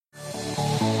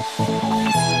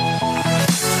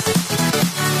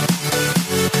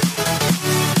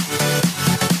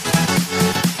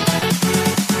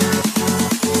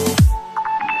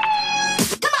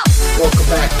Welcome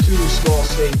back to Small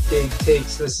State Big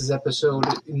Takes. This is episode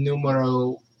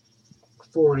numero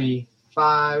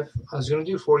 45. I was going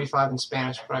to do 45 in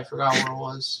Spanish, but I forgot what it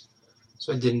was,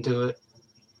 so I didn't do it.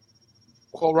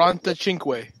 Quaranta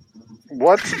Cinque.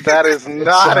 What? That is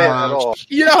not it at all.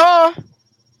 Yeah.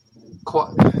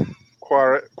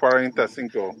 Quarenta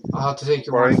cinco. I'll have to take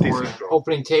your word for it.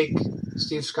 Opening take,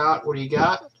 Steve Scott, what do you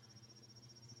got?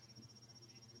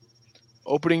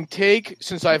 Opening take,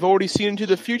 since I've already seen into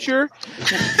the future.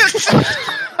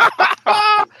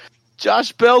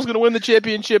 Josh Bell's going to win the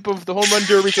championship of the Home Run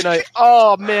Derby tonight.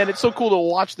 Oh, man, it's so cool to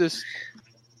watch this.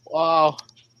 Wow.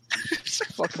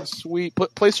 Fucking sweet.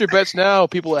 Place your bets now,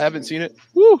 people that haven't seen it.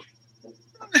 Woo!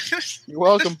 You're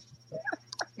welcome.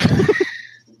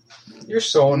 You're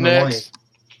so annoying. Next.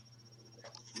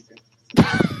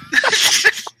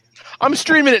 I'm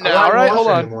streaming it now, all right? Hold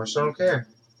on. Anymore, so I don't care.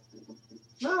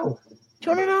 No.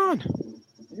 Turn it on.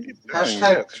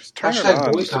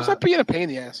 Hashtag boycott. Stop being a pain in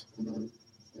the ass.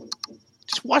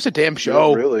 Just watch the damn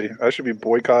show. Yeah, really? I should be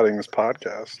boycotting this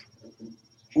podcast.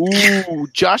 Ooh,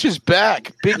 Josh is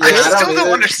back. Big Yeah, take. I still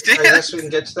don't understand. I guess we can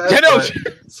get to that. I know.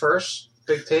 But first,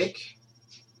 big take.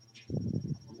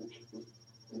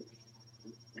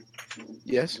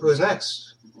 Yes. Who's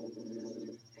next?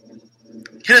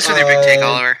 Hit us with your big take,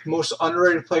 Oliver. Most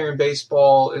underrated player in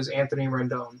baseball is Anthony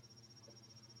Rendon.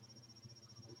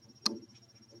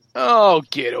 Oh,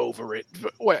 get over it.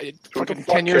 What, fucking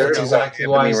 10 years That's ago. exactly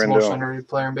why he's the most Rendon. underrated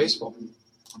player in baseball.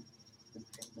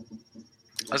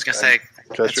 I was going to say,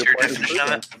 that's your point is definition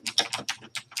of it.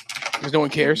 Because no one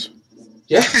cares.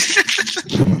 Yeah.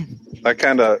 I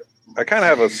kind of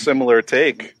have a similar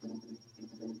take,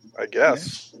 I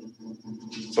guess.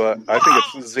 But I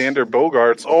think it's Xander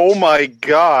Bogaerts. Oh my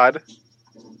God,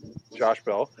 Josh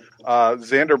Bell.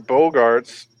 Xander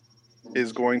Bogaerts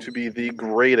is going to be the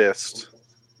greatest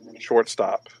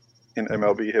shortstop in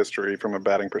MLB history from a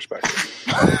batting perspective.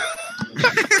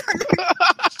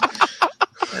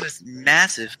 That is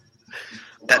massive.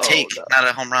 That take, no. not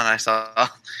a home run I saw.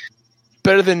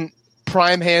 Better than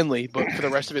Prime Hanley, but for the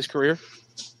rest of his career.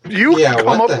 You Yeah, come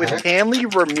what up the with heck? Hanley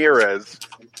Ramirez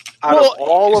out Well, of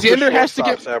all of Xander the has to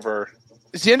shortstops get- ever.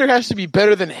 Xander has to be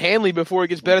better than Hanley before he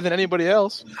gets better than anybody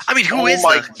else. I mean, who Oh is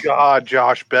my God,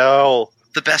 Josh Bell.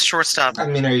 the best shortstop I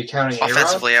mean, are you counting A-Rod?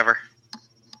 offensively ever?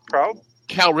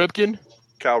 Cal Ripken,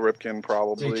 Cal Ripken,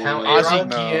 probably. Do you count Ozzie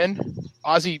A-Rod? Guillen,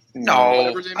 Ozzie. No,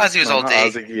 whatever his name is. Ozzy was all not day.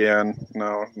 Ozzie Guillen.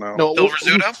 No. No, Bill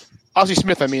Rizzuto? Ozzie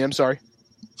Smith. I mean, I'm sorry.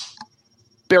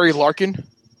 Barry Larkin,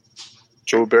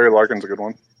 Joe Barry Larkin's a good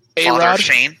one. Father A-Rod. of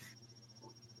Shane?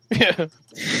 Yeah,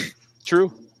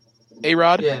 true.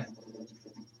 A-Rod. Yeah.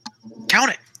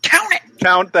 Count it! Count it!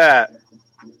 Count that.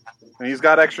 And he's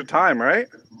got extra time, right?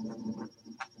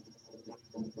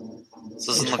 This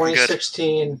In isn't looking good.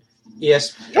 2016,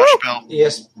 Josh Bell.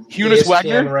 ESPN Eunice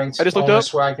Wagner. ranked I just looked Honus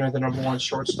up. Wagner the number one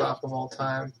shortstop of all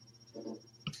time.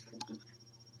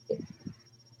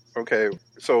 Okay,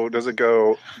 so does it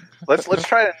go? Let's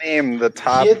try to name the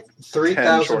top. He had 10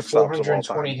 shortstops of all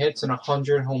 3,420 time. hits and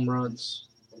 100 home runs.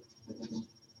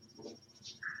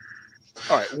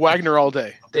 All right, Wagner all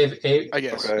day, They've I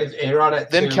guess. Okay. A-Rod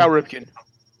at Then 2. Cal Ripken.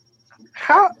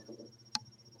 How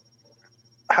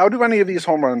do any of these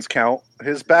home runs count?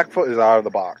 His back foot is out of the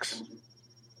box.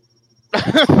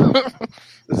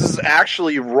 This is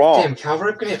actually wrong. Damn, Cal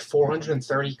Ripken hit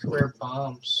 430 career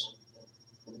bombs.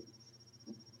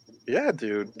 Yeah,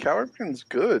 dude, Cal Ripken's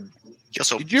good. He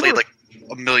also Did you played ever- like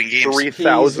a million games.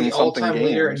 3,000 He's the something all-time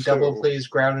leader in games. double so- plays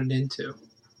grounded into.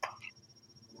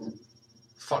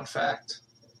 Fun fact.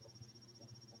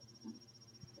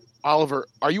 Oliver,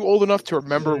 are you old enough to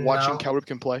remember No. watching Cal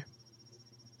Ripken play?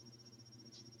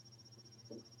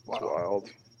 It's wild.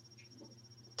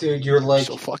 Dude, you're like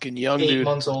So fucking young, 8 dude.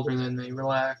 months older than me.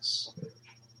 Relax.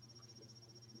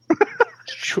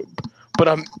 But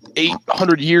I'm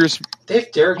 800 years. They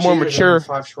have Derek More Jeter mature. as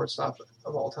the number 5 shortstop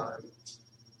of all time.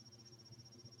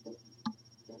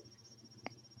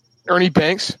 Ernie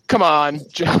Banks. Come on,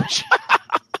 Josh.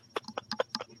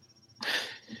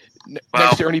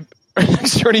 Wow.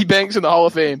 Next to Ernie Banks in the Hall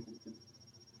of Fame.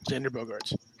 Xander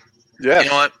Bogaerts. Yeah, You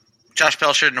know what? Josh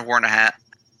Bell shouldn't have worn a hat.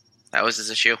 That was his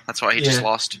issue. That's why he just Yeah.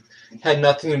 lost. Had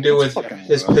nothing to do with Fucking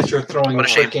his wild. pitcher throwing What a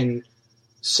shame. freaking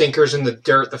sinkers in the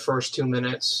dirt the first 2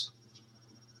 minutes.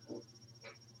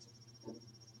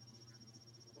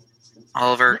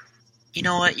 Oliver, you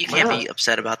know what? You can't Why be not?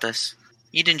 upset about this.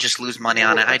 You didn't just lose money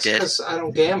on it. I did. Because I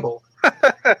don't gamble.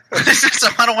 So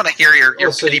I don't want to hear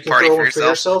your so pity you can party throw for one for yourself.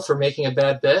 yourself for making a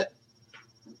bad bet?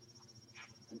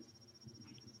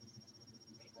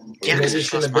 Yeah, Maybe 'cause you it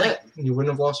shouldn't have costs money. bet. You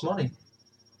wouldn't have lost money.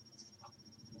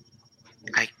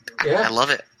 I love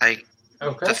it. Okay.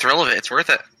 The thrill of it. It's worth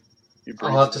it. You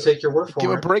breathe I'll have to it. take your word for Give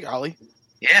a it. break, Ollie.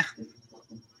 Yeah.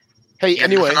 Hey, You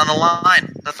have anyway, nothing on the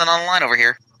line. Nothing on the line over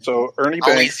here. So Ernie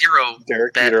Ollie Banks, 0.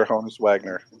 Derek bet. Jeter, Honus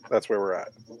Wagner. That's where we're at.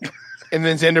 and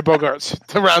then Xander Bogaerts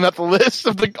to round out the list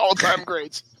of the all-time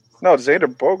greats. No, Xander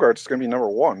Bogaerts is going to be number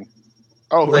one.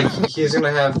 Oh, Like he's gonna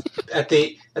have at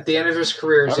the end of his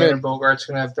career, I'm Xander in. Bogaerts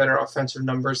gonna have better offensive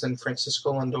numbers than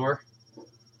Francisco Lindor.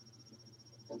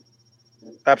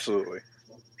 Absolutely.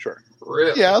 Sure.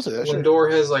 Really? yeah, I'll say that. Sure.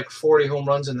 Lindor has like 40 home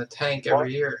runs in the tank What?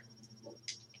 every year.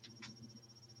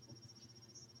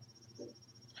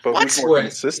 But What? who's more What?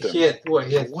 consistent? He had.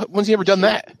 When's he ever done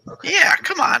that? Okay. Yeah,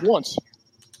 come on. Once.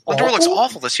 Lindor looks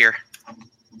awful this year.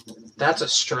 That's a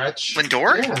stretch.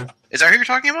 Lindor? Yeah. Is that who you're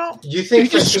talking about? You think He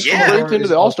just Francisco sprint Lindor into is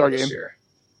the All-Star awful this game. year?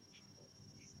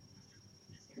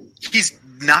 He's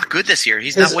not good this year.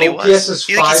 He's His not what he OPS was. is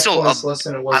You think 5 he's still points less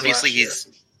than it was obviously last year. he's.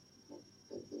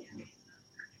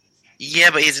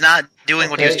 Yeah, but he's not doing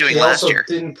what he was doing he last also year.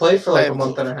 didn't play for like Hey, a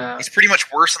month and a half. He's pretty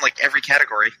much worse in like every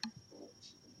category.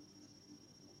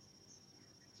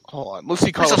 Hold on. Let's see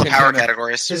He's Carlos also power Santana.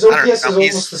 categories. His I don't OPS is know.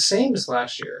 almost the same as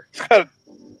last year.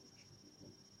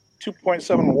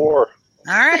 2.7 WAR.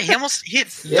 All right. He almost hit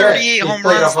Yeah, 38 he home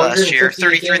played runs last year, 158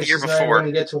 33 the games. year He's not before.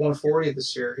 going to get to 140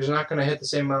 this year. He's not going to hit the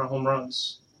same amount of home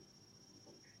runs.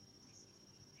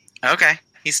 Okay.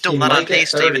 He's still He not might on get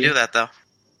pace to even 30. do that, though.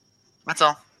 That's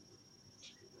all.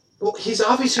 Well, he's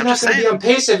obviously I'm not just going to be saying. on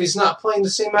pace if he's not playing the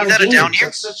same amount He's of had a games. down year.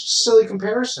 That's such a silly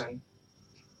comparison.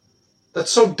 That's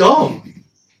so dumb.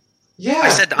 Yeah. I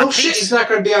said on no shit, pace. he's not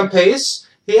going to be on pace.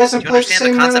 He hasn't Do you played the understand the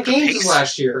same amount of concept of games as pace?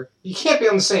 last year. You can't be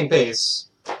on the same pace.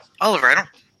 Oliver,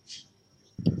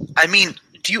 I mean,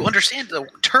 do you understand the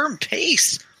term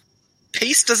pace?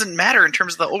 Pace doesn't matter in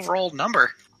terms of the overall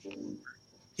number.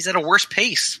 He's at a worse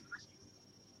pace.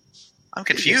 I'm You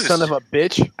confused. son of a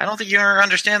bitch. I don't think you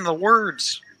understand the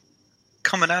words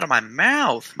coming out of my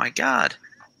mouth. My God.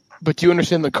 But do you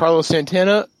understand the Carlos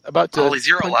Santana about to... Ollie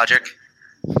Zero logic.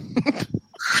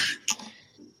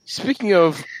 Speaking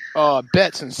of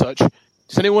bets and such,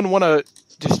 does anyone want to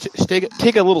just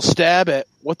take a little stab at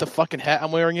what the fucking hat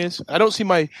I'm wearing is? I don't see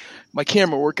my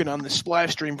camera working on this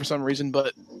live stream for some reason,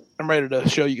 but I'm ready to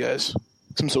show you guys.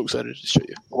 I'm so excited to show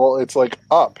you. Well, it's like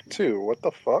up, too. What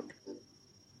the fuck?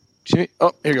 See me?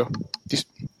 Oh, here you go.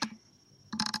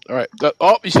 All right.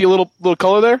 Oh, you see a little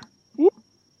color there? Whoop.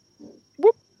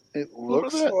 Whoop. It Look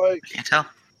looks at that. like... Can't tell.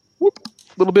 Whoop.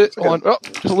 A little bit. Okay. Hold on. Oh,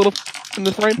 just a little in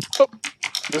the frame. Oh.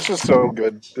 This is so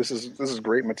good. This is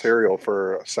great material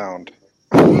for sound.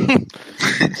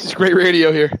 This is great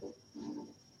radio here.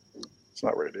 It's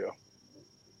not radio.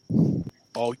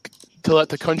 Oh, tell that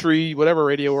to country, whatever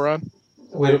radio we're on.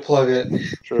 Way to plug it.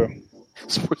 True.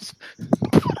 Sports.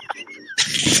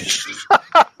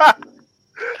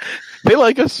 They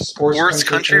like us. Sports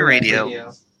Country Internet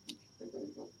Radio.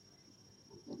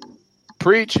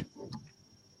 Preach.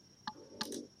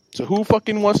 So who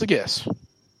fucking wants to guess?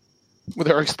 With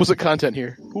our explicit content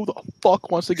here. Who the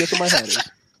fuck wants to guess what my hat is?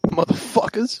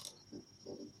 Motherfuckers.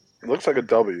 It looks like a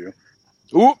W.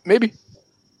 Ooh, maybe.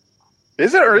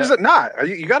 Is it or is it not?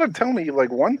 You got to tell me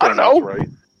like one I thing don't know. that's right.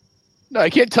 No, I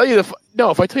can't tell you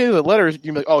no, if I tell you the letters,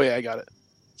 you'll be like, oh yeah, I got it.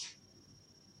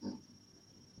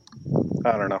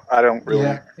 I don't know. I don't really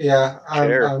Yeah.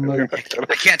 care. I'm like,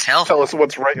 I can't tell. Tell us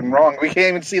what's right and wrong. We can't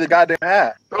even see the goddamn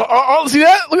hat. Oh, see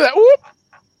that? Look at that.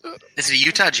 Whoop. Is it a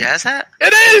Utah Jazz hat?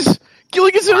 It is!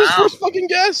 Gilly gets his Wow. first fucking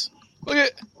guess. Look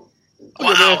at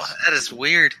Wow, this. that is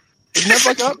weird. Isn't that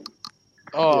fucked up?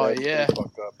 Oh, it's yeah.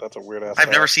 fucked up. That's a weird ass.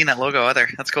 I've never seen that logo either.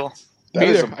 That's cool. That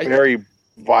is a Neither. very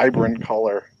vibrant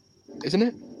color. Isn't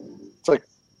it? It's like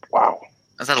wow.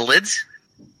 Is that a lids?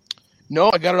 No,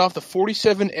 I got it off the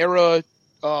 47 era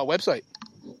website.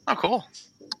 Oh, cool.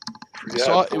 Yeah,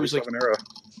 saw it was like- 47 era.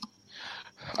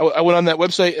 I went on that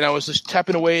website and I was just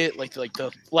tapping away at like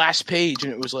the last page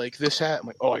and it was like this hat. I'm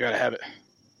like, oh, I gotta have it.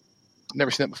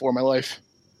 Never seen that before in my life.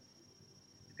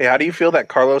 Hey, how do you feel that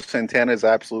Carlos Santana is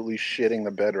absolutely shitting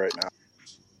the bed right now?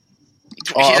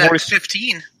 He's I'm at already-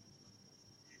 15.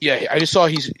 Yeah, I just saw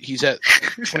he's at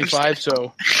 25,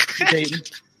 so he's hating.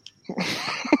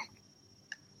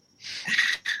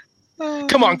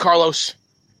 Come on, Carlos.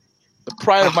 The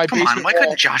pride of my Come basement on. Why wall.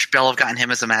 couldn't Josh Bell have gotten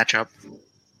him as a matchup?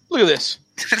 Look at this.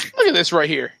 Look at this right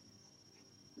here.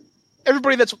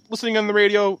 Everybody that's listening on the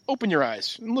radio, open your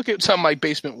eyes and look at what's on my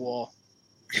basement wall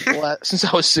since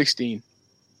I was 16.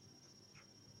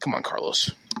 Come on,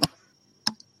 Carlos.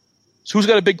 So who's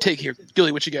got a big take here?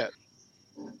 Gilly, what you got?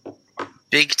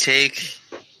 Big take.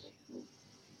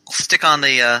 I'll stick on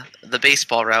the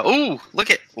baseball route. Ooh, look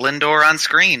at Lindor on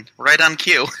screen, right on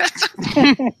cue.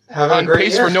 Having a On great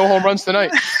pace year. for no home runs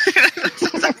tonight.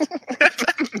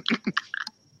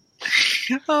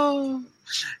 Oh.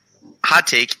 Hot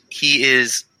take: he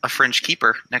is a fringe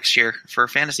keeper next year for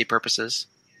fantasy purposes.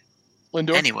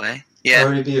 Lindor? Anyway, yeah.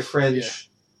 Or to be a fringe. He's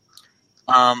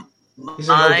a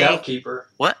My- no-doubt keeper.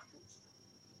 What?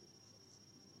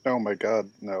 Oh my God,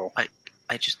 no!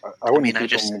 I just I wouldn't mean, I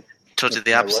keep just him told you if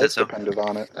the my opposite. life So depended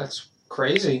on it. That's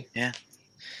crazy.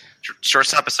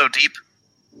 shortstop is so deep.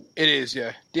 It is,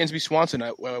 yeah. Dansby Swanson,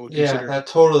 I would Yeah, consider. that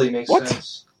totally makes What?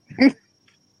 sense.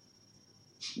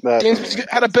 Dansby's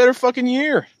had a better fucking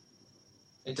year.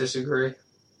 I disagree.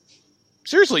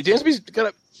 Seriously, Dansby's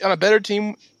got on a better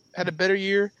team, had a better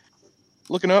year.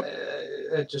 Looking up.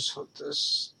 That just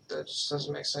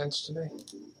doesn't make sense to me.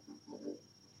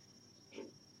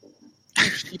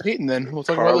 Keep hating then. We'll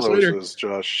talk about this Carlos later. is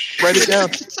just Write it down.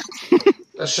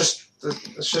 That's just a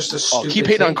Oh, stupid keep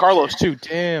hating on take. Carlos, too.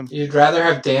 Damn. You'd rather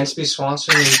have Dansby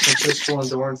Swanson than Francisco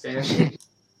Lindor in fantasy?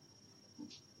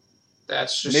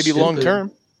 That's just Maybe stupid. long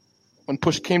term. When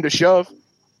push came to shove.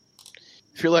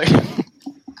 If you're like...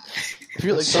 if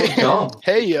you're like, That's so dumb.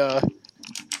 hey,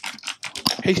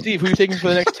 Steve, who are you taking for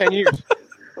the next 10 years?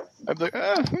 I'd be like,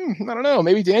 I don't know.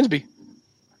 Maybe Dansby.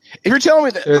 If you're telling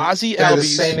me that Ozzie They're the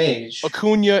Albies, same age.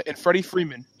 Acuna, and Freddie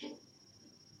Freeman,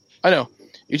 I know.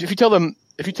 If you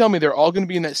tell me they're all going to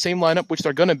be in that same lineup, which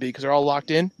they're going to be because they're all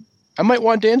locked in, I might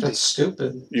want Dansby. That's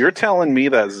stupid. You're telling me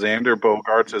that Xander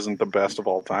Bogaerts isn't the best of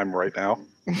all time right now?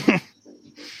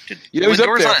 You know, he's up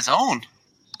Lindor's there. on his own.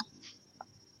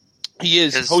 He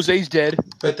is. His- Jose's dead.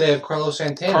 But they have Carlos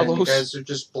Santana. And you Carlos. guys are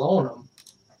just blowing them.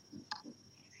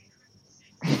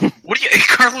 What do you?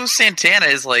 Carlos Santana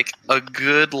is like a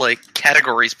good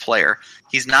categories player.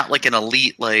 He's not like an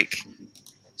elite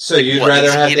So you'd what, rather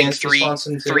is he have hitting Dansby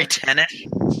Swanson too? 310-ish.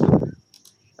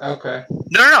 Okay.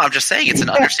 No. I'm just saying it's an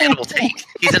understandable take.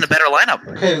 He's in a better lineup.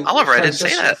 Okay. Oliver, I didn't say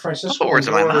that. Don't Francisco put words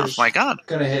in my Lindor mouth. is My God.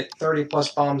 gonna hit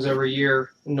 30+ bombs every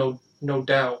year, no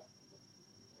doubt.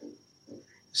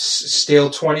 Steal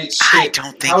 20. I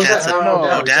don't think How's that's that? a No no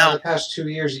doubt. doubt. The past 2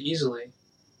 years easily.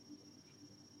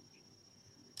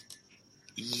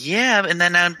 Yeah, and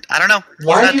then I don't know. He's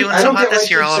Why not do you- doing I so don't hot get why this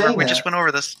you year, keep Oliver. saying We that. just went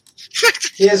over this.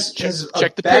 He has his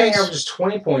check the batting pace. average is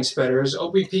 20 points better. His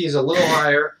OBP is a little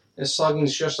higher. His slugging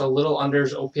is just a little under.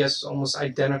 His OPS is almost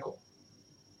identical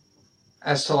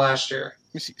as to last year.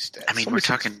 Let me see stats. I mean, Let me we're see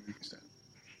talking- stats.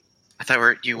 I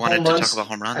thought you wanted Home to runs, talk about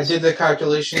home I runs. did the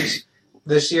calculations.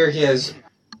 This year he has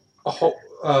a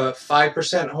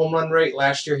 5% home run rate.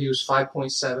 Last year he was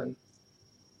 5.7.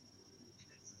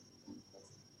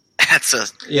 That's a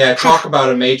Yeah, talk about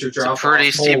a major It's a drop.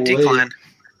 pretty steep decline.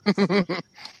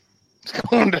 It's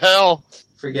going to hell.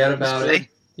 Forget about it.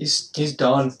 He's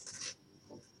done.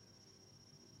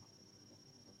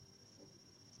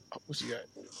 Oh, what's he got?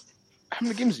 How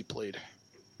many games has he played?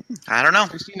 I don't know.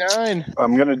 69.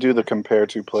 I'm going to do the compare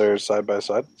two players side by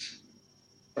side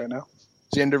right now.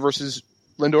 Xander versus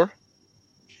Lindor.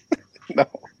 No,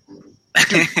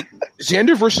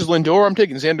 Xander versus Lindor. I'm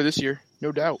taking Xander this year,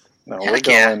 no doubt. no, Heck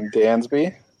we're yeah. going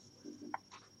Dansby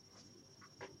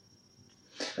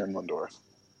and Lindor.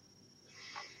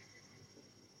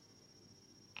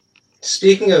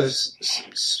 Speaking of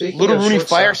Little Rooney shortstops,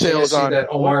 fire did you sale guys is see on. that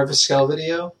Omar Vizquel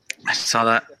video. I saw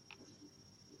that.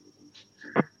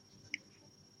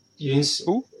 You didn't see,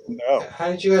 No,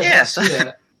 how did you guys Yeah. not see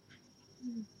that?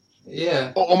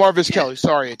 Yeah. Oh, Omar Vizquel.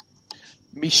 Sorry,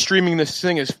 me streaming this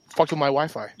thing is fucked with my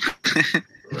Wi-Fi.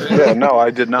 yeah, no, I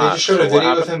did They not. just showed a So what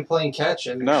video of happened? him playing catch,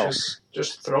 and No. it's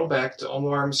just throwback to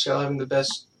Omar Vizquel having the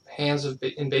best hands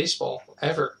in baseball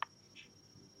ever.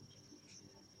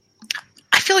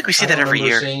 I feel like we see I that don't every remember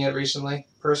year. seeing it recently,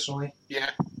 personally. Yeah.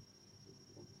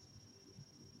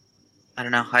 I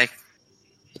don't know.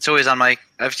 It's always on my.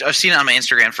 I've seen it on my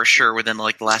Instagram for sure within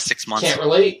the last 6 months. Can't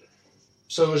relate.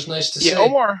 So it was nice to Yeah, see.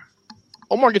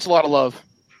 Omar gets a lot of love.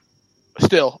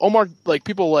 Still, Omar,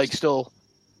 people still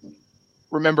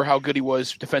remember how good he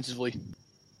was defensively.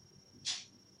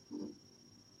 You know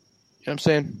what I'm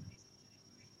saying?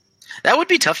 That would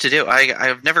be tough to do.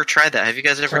 I've never tried that. Have you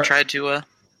guys ever Turn- tried to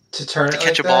to turn it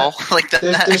catch like a ball like that?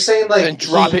 They're saying And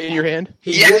drop it in your hand.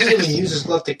 He Yeah. doesn't even use his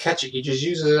glove to catch it. He just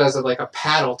uses it as a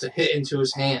paddle to hit into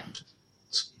his hand.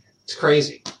 It's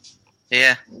crazy.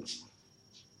 Yeah.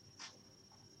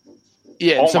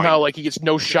 Yeah, and Oh somehow he gets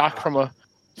no shock from a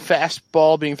fast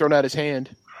ball being thrown out his hand.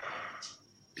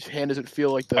 His hand doesn't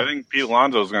feel like I think Pete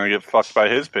Alonso's going to get fucked by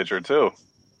his pitcher too.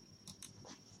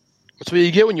 That's what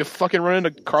you get when you fucking run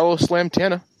into Carlos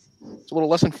Santana. It's a little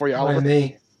lesson for you, Why Oliver.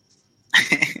 me?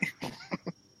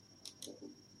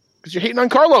 Because you're hating on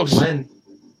Carlos. When?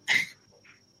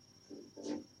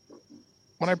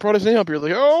 When I brought his name up, you're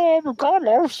like, oh,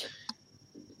 Carlos.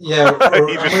 Yeah, I'm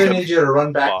Even going to need you to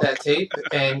run back fuck. that tape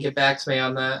and get back to me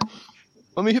on that.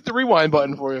 Let me hit the rewind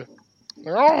button for you.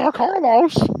 Oh,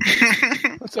 Carlos.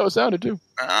 That's how it sounded, too.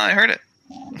 I heard it.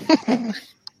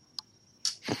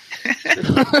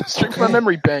 Straight from my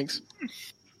memory banks.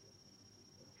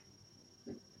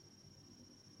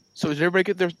 So did everybody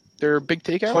get their big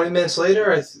takeout? 20 minutes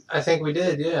later, I think we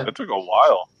did, yeah. That took a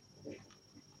while.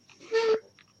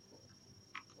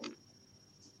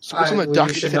 So what's on the You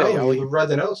docket should today, know. Ollie? You read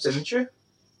the notes, didn't you?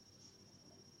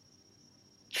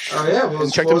 Oh, yeah. What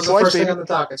was, checked what them was the twice, first thing baby. on the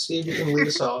docket? Steve, you can lead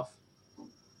us off.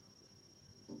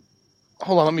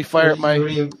 Hold on, let me fire up my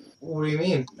What do you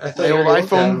mean? I thought my you old already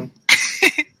looked at iPhone. them.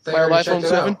 Thought you My old already iPhone checked it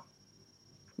 7. out.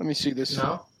 Let me see this.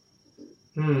 No?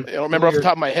 I don't remember off the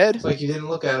top of my head. It's like you didn't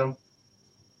look at them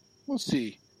Let's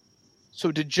see.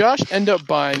 So did Josh end up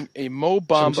buying a Mo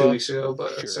from 2 Bamba? weeks ago,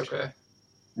 but it's shirt. okay.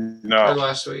 Or No,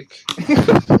 last week.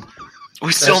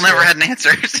 We still That's never fair. had an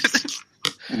answer.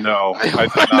 no, I I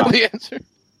did know not. the answer.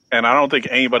 And I don't think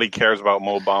anybody cares about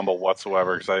Mo Bamba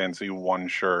whatsoever because I didn't see one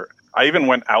shirt. I even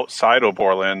went outside of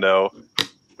Orlando.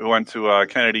 We went to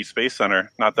Kennedy Space Center.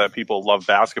 Not that people love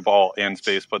basketball and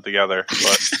space put together,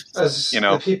 but As You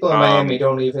know, the people in Miami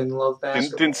don't even love didn't,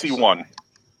 basketball. didn't see so- one.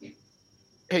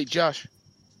 Hey, Josh.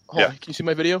 Hold Yeah. on. Can you see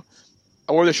my video?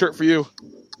 I wore the shirt for you.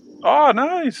 Oh,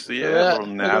 nice. Yeah, Yeah,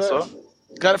 from look at NASA.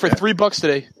 Got it for Yeah. $3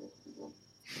 today.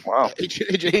 Wow.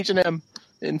 H&M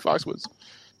in Foxwoods.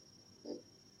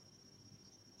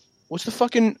 What's the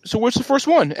fucking... So what's the first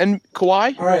one? And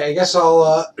Kawhi? All right, I guess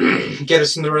I'll get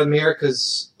us in the red mirror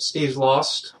because Steve's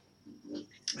lost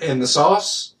in the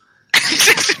sauce.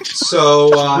 So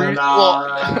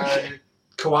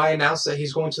Kawhi announced that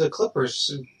he's going to the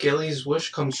Clippers. Gilly's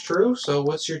wish comes true. So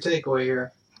what's your takeaway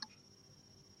here?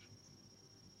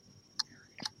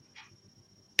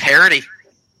 Parody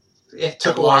It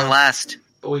took at a long while, last.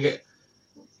 but we get.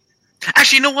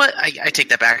 Actually, you know what? I take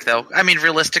that back, though. I mean,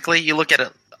 realistically, you look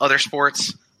at other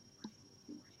sports,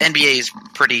 NBA is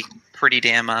pretty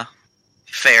damn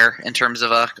fair in terms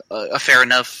of a fair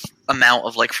enough amount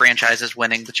of like franchises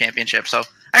winning the championship. So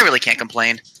I really can't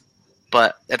complain.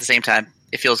 But at the same time,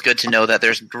 it feels good to know that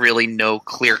there's really no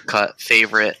clear-cut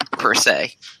favorite per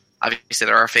se. Obviously,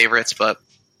 there are favorites, but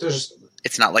There's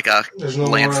it's not like there's no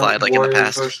landslide more like in the Warriors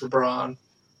past. versus LeBron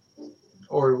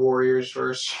or Warriors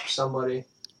versus somebody.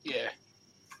 Yeah.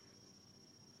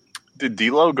 Did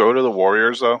D'Lo go to the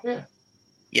Warriors, though?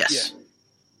 yes.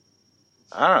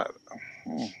 Ah,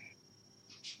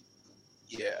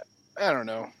 Yeah. I don't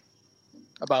know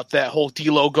about that whole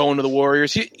D'Lo going to the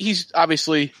Warriors. He's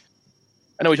obviously...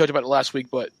 I know we talked about it last week,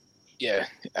 but yeah.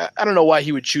 I don't know why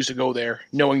he would choose to go there,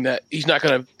 knowing that he's not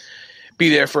going to be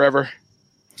there forever.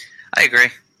 I agree.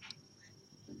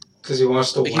 Because he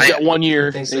wants to He's win. got 1 year, He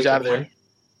and thinks he's they out can of there.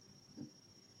 win.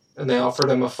 And they offered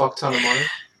him a fuck ton of money.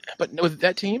 But with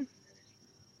that team?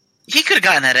 He could have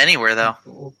gotten that anywhere,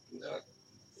 though.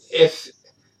 If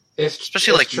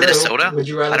Especially, like, true, Minnesota? Would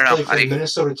you rather I don't know. play for the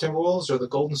Minnesota Timberwolves or the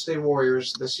Golden State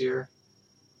Warriors this year?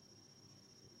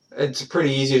 It's a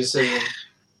pretty easy decision.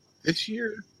 This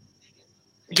year?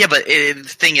 Yeah, but the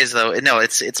thing is, though, no,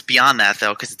 it's beyond that,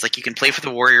 though, because it's like you can play for the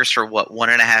Warriors for,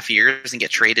 1.5 years and get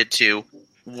traded to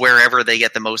wherever they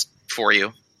get the most for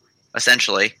you,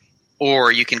 essentially.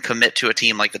 Or you can commit to a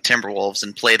team like the Timberwolves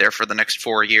and play there for the next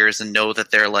 4 years and know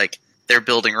that they're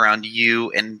building around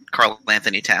you and Karl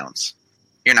Anthony Towns.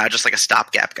 You're not just like a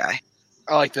stopgap guy.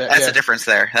 I like that. That's yeah. the difference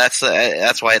there. That's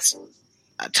why it's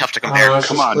tough to compare. It's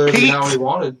Come just on, clearly Pete. not what he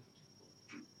wanted.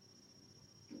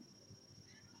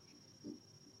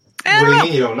 I What don't do you know.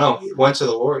 mean you don't know? He went to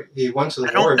the Warriors.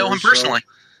 I don't know him personally.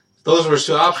 If those were his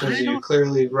two options, I you'd don't-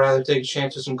 clearly rather take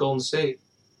chances in Golden State.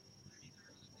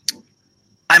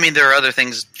 I mean, there are other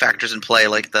factors in play,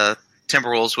 like the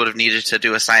Timberwolves would have needed to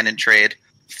do a sign and trade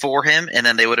for him, and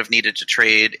then they would have needed to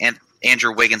trade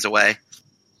Andrew Wiggins away.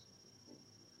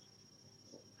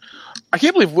 I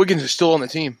can't believe Wiggins is still on the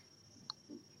team.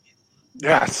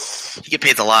 yes. He get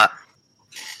paid a lot.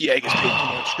 Yeah, he gets paid too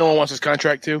much. No one wants his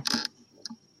contract, too.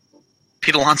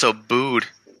 Pete Alonso booed.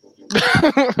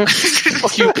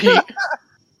 Fuck you, Pete.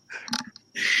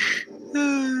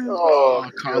 Oh,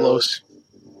 Carlos.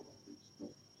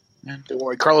 Man. Don't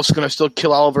worry, Carlos is going to still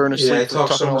kill Oliver in his Yeah, he sleep for talks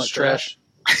talking so all that much trash.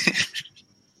 trash.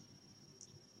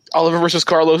 Oliver versus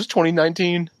Carlos,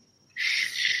 2019.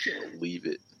 Can't believe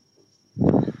it.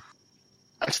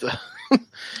 That's the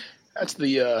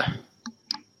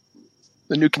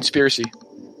The new conspiracy.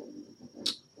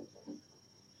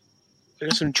 I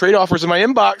got some trade offers in my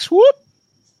inbox. Whoop!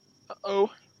 Uh-oh.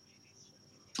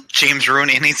 James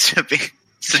Rooney needs to be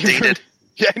sedated.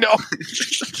 Yeah, I know.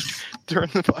 During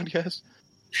the podcast.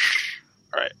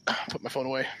 All right, put my phone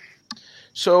away.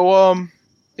 So,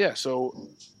 so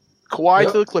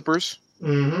Kawhi to the Clippers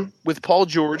with Paul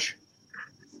George.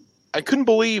 I couldn't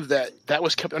believe that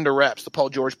was kept under wraps, the Paul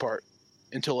George part,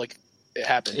 until it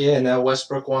happened. Yeah, now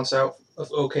Westbrook wants out of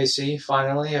OKC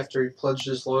finally after he pledged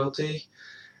his loyalty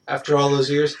after all those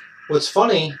years. What's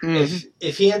funny,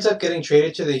 if he ends up getting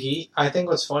traded to the Heat, I think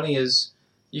what's funny is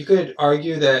you could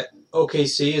argue that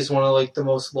OKC is one of the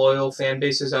most loyal fan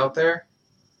bases out there.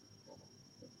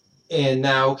 And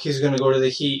now he's going to go to the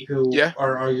Heat, who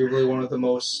are arguably one of the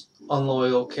most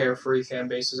unloyal, carefree fan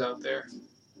bases out there.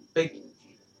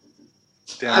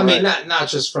 I mean, not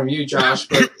just from you, Josh,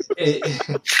 but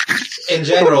in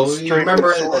general. You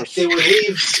remember they would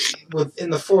leave in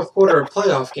the fourth quarter of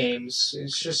playoff games.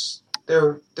 It's just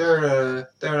they're an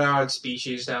odd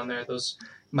species down there. Those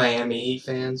Miami Heat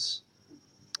fans.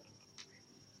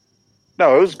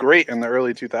 No, it was great in the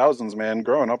early 2000s, man.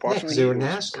 Growing up watching they were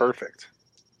nasty. Perfect.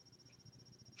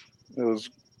 It was,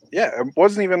 it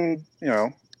wasn't even,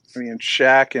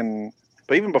 Shaq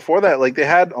but even before that, they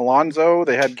had Alonzo,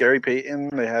 they had Gary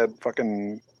Payton, they had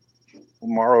fucking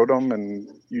Lamar Odom and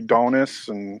Udonis,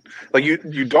 and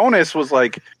Udonis was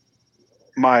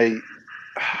my.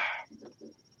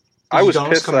 I was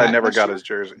pissed that I never got his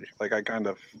jersey. I kind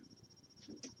of.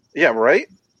 Yeah, right.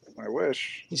 I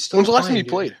wish. When's the last time he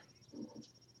played?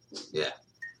 Yeah.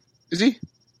 Is he?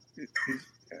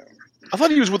 I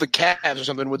thought he was with the Cavs or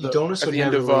something at the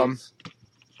end of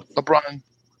LeBron.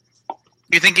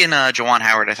 You're thinking Juwan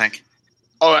Howard, I think.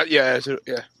 Oh, yeah.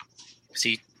 Because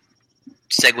he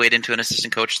segued into an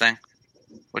assistant coach thing.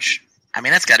 Which,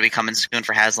 that's got to be coming soon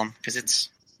for Haslam. Because it's...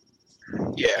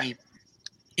 Yeah.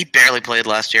 He barely played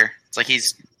last year.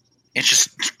 It's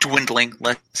just dwindling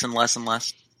less and less and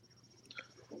less.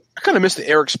 I kind of miss the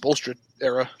Eric Spoelstra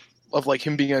era of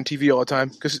him being on TV all the time.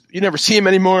 Because you never see him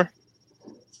anymore.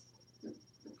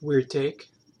 Weird take.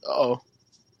 Uh-oh.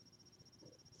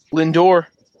 Lindor.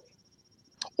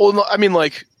 Well, no, I don't know.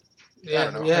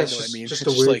 It's just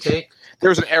a weird take. There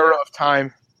was an era of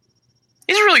time.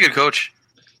 He's a really good coach.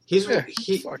 He's one of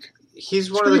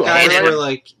the guys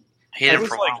where he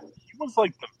was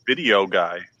the video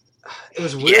guy. It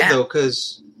was weird though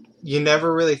because you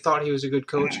never really thought he was a good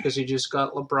coach because he just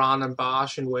got LeBron and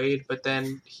Bosh and Wade, but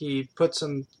then he put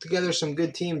together some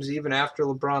good teams even after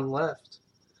LeBron left.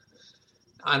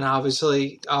 And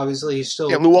obviously he's still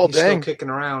kicking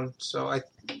around. So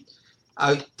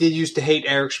I did used to hate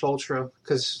Eric Spoelstra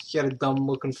because he had a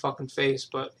dumb-looking fucking face,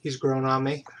 but he's grown on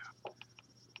me.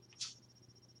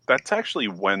 That's actually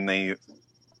when they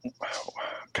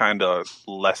kind of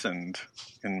lessened,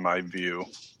 in my view.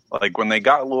 When they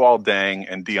got Luol Deng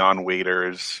and Dion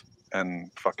Waiters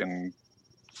and fucking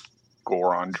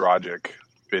Goran Dragic.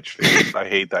 Bitch face. I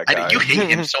hate that guy. You hate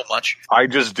him so much. I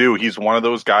just do. He's one of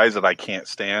those guys that I can't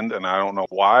stand, and I don't know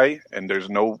why, and there's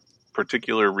no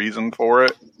particular reason for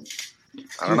it.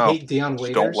 I don't know. Hate Dion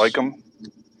Waiters? Don't like him.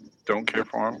 Don't care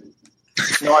for him.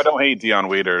 No, I don't hate Dion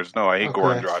Waiters. No, I hate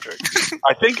Goran Dragic.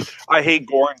 I think I hate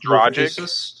Goran Dragic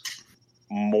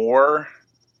more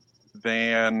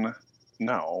than...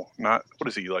 No, not... What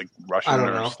is he, Russian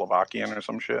or Slovakian or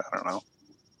some shit? I don't know.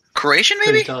 Croatian,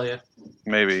 maybe? Couldn't tell you.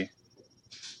 Maybe.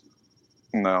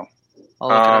 No.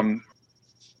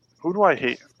 Who do I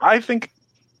hate? I think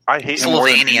I hate him more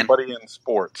than anybody in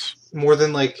sports. More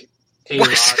than A-Rod or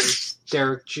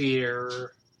Derek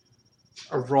Jeter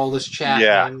or Aroldis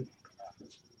Chapman.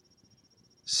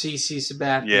 CC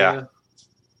Sabathia. Yeah.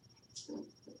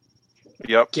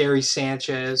 Yep. Gary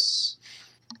Sanchez.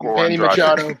 Manny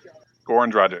Machado.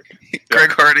 Goran Dragic. Yep.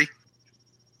 Greg Hardy.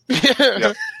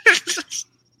 Yep.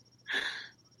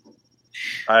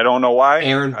 I don't know why.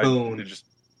 Aaron Boone. I just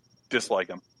dislike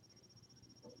him.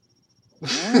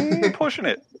 Pushing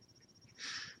it.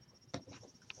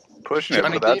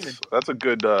 Johnny But that's a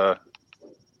good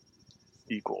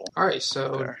equal. All right,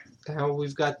 so now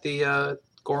we've got the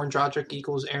Goran Dragic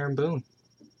equals Aaron Boone.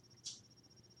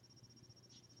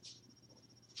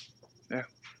 Yeah.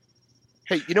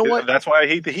 Hey, you know what? That's why I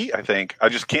hate the Heat, I think. I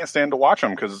just can't stand to watch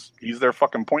him because he's their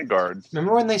fucking point guard.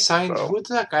 Remember when they signed... Who was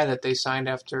that guy that they signed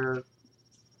after...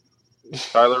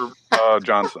 Tyler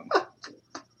Johnson.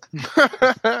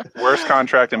 Worst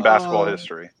contract in basketball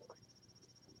history.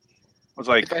 It was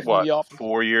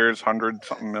 4 years,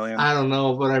 100-something million? I don't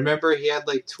know, but I remember he had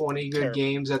 20 good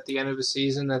games at the end of the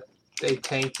season that they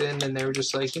tanked in, and they were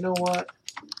just you know what?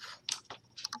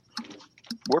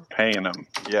 We're paying him.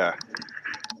 Yeah.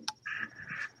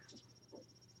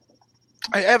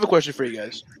 I have a question for you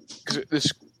guys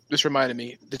because this reminded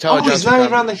me. The Tyler Oh, he's Johnson not even on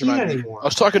comment the Heat reminded me. anymore. I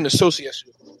was talking to Sosi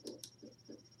yesterday.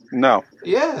 No.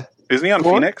 Yeah. Isn't he on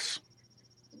What? Phoenix?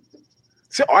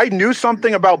 See, I knew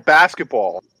something about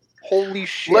basketball. Holy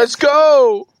shit. Let's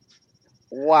go.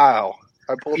 Wow.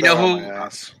 I pulled You that know out who- my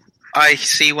ass. I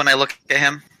see when I look at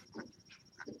him.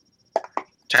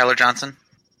 Tyler Johnson.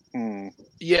 Hmm.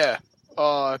 Yeah,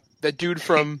 that dude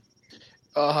from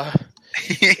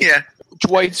Yeah,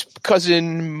 Dwight's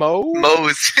cousin Mo.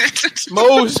 Mose.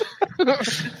 Mo's.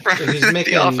 From He's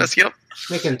making- The Office. Yep.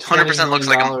 Making 100% looks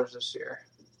like him. $20 this year.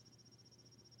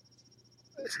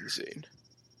 That's insane.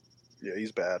 Yeah,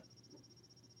 he's bad.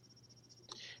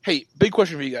 Hey, big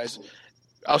question for you guys.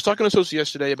 I was talking to Sosi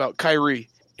yesterday about Kyrie,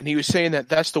 and he was saying that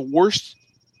that's the worst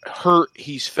hurt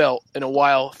he's felt in a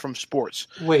while from sports.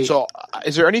 Wait, So,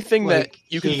 is there anything that like,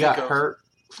 you can he think got of? hurt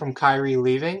from Kyrie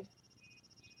leaving?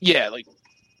 Yeah,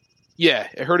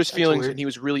 it hurt his That's feelings, weird. and he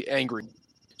was really angry.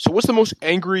 So, what's the most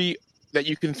angry that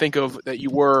you can think of that you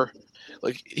were?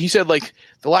 Like he said, like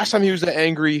the last time he was that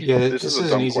angry, Yeah, This this is a is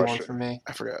dumb an easy question. one for me.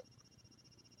 I forgot.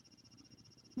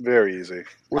 Very easy.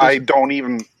 What is I it? don't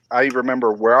even. I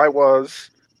remember where I was,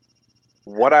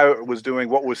 what I was doing,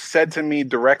 what was said to me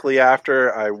directly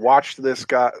after I watched this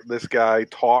guy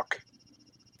talk,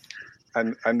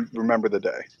 and remember the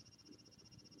day.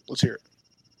 Let's hear it.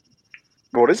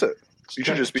 What is it? It's You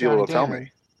should just be Johnny able to tell Damon.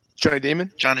 me. Johnny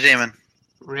Damon. Johnny Damon.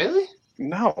 Really?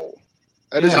 No,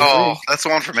 That is Yeah. Oh, that's the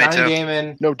one for me Johnny too.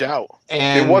 Damon no doubt.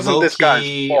 and It wasn't this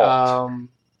low-key, guy's fault.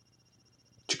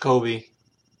 Jacoby.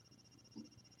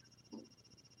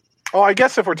 Oh, I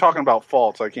guess if we're talking about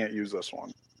faults, I can't use this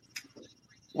one.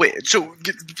 Wait, so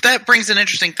that brings an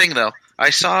interesting thing though. I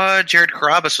saw Jared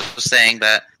Carabas was saying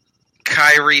that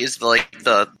Kyrie is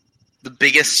the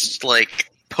biggest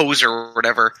like poser or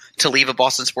whatever to leave a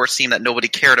Boston sports team that nobody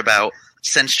cared about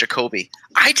since Jacoby.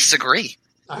 I disagree.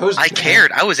 I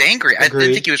cared. I was angry. I Agreed.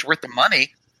 didn't think he was worth the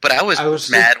money, but I was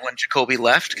mad when Jacoby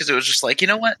left because it was just like, you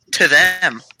know what? To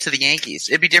them, to the Yankees,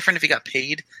 it'd be different if he got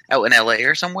paid out in LA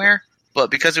or somewhere. But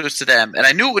because it was to them, and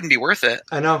I knew it wouldn't be worth it,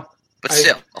 I know. but I-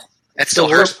 still, it The still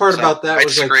worst hurt. part So about that I was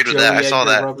like disagreed Joey with that. I saw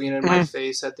Edgar that. rubbing it in my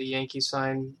face at the Yankee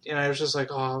sign, and I was just like,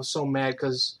 oh, I was so mad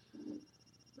because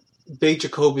big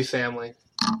Jacoby family,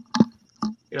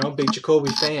 big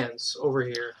Jacoby fans over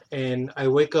here, and I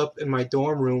wake up in my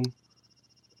dorm room,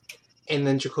 and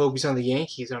then Jacoby's on the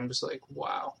Yankees, and I'm just like,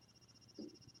 wow,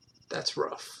 that's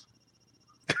rough.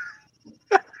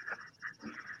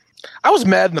 I was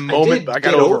mad in the moment, but I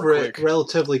got over it quick.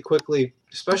 relatively quickly,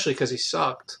 especially because he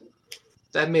sucked.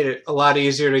 That made it a lot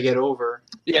easier to get over.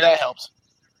 Yeah, that helps.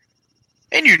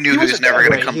 And you knew he was wasn't never that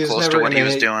going to great. come He was close to never what he gonna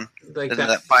was hit- doing Like in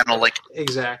that final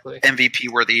exactly. MVP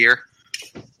worthy year.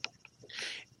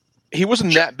 He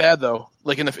wasn't that bad though.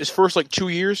 Like in his first 2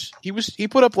 years, he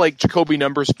put up like Jacoby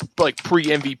numbers, like pre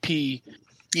MVP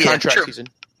Yeah, contract true. season.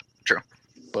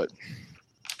 Wait,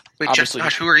 Obviously.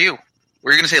 Josh, who are you?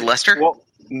 Were you going to say Lester? Well,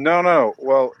 no.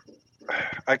 Well,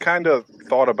 I kind of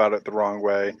thought about it the wrong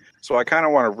way, so I kind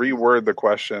of want to reword the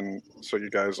question so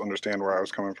you guys understand where I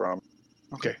was coming from.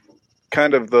 Okay.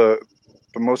 Kind of the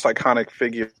most iconic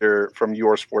figure from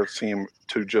your sports team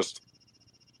to just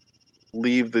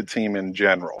leave the team in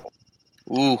general.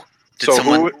 Ooh, did So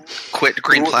someone quit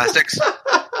Green who- Plastics?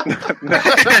 No,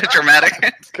 Dramatic.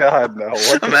 God, no.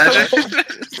 What the Imagine.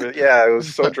 hell? Yeah, it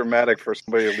was so dramatic for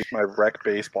somebody to leave my rec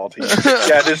baseball team.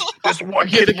 Yeah, this one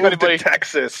You had to kid go moved to anybody.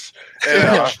 Texas,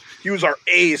 and he was our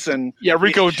ace, and Yeah,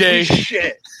 Rico Day,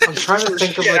 shit. I'm trying to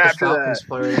think of Yeah, like a after Falcons that.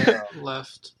 player that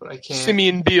left, but I can't.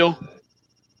 Simeon Beal.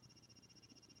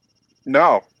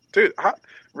 No, dude,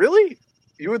 really?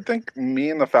 You would think me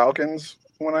and the Falcons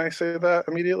when I say that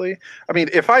immediately? I mean,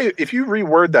 if you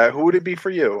reword that, who would it be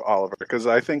for you, Oliver? Because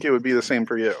I think it would be the same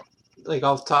for you. Like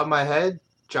off the top of my head,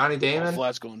 Johnny Damon.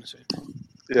 Vlad's going to say.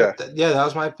 Yeah, That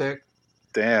was my pick.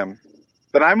 damn.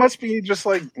 Then I must be just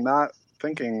not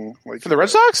thinking For the Red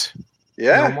Sox?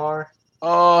 Yeah, Nomar.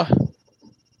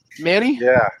 Manny?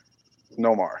 yeah,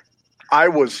 Nomar. I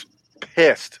was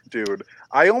pissed, dude.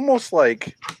 I almost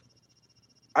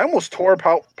tore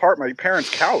apart my parents'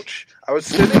 couch. I was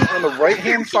sitting on the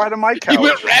right-hand side of my couch. You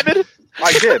went rabid?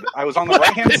 I did. I was on the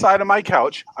right-hand side of my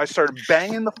couch. I started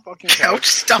banging the fucking Couch couch,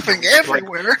 stuffing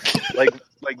everywhere. like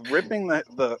ripping the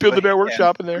Build-A-Bear hand.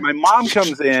 Workshop in there. My mom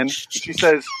comes in. She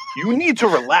says, "You need to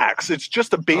relax. It's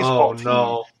just a baseball Oh team."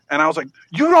 no! And I was like,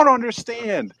 "You don't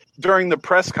understand." During the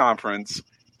press conference,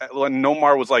 when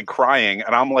Nomar was crying,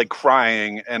 and I'm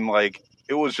crying, and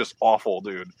it was just awful,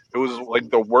 dude. It was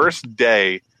the worst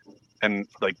day and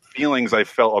feelings I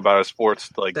felt about a sports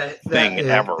thing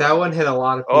ever. That one hit a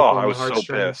lot of people. Oh, on I the was so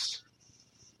heartstrings. pissed.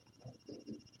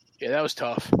 Yeah, that was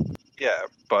tough. Yeah,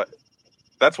 but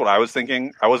that's what I was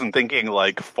thinking. I wasn't thinking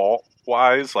like fault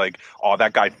wise, like, oh,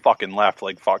 that guy fucking left,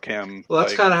 like fuck him. Well,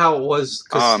 that's like, kind of how it was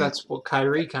because that's what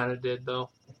Kyrie kind of did, though.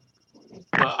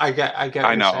 But I get what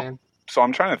you're saying. So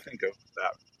I'm trying to think of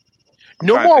that.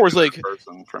 No More was like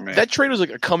person for me. That trade was like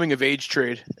a coming of age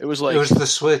trade. It was like it was the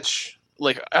switch.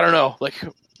 Like I don't know, like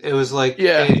it was like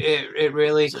it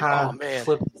really kind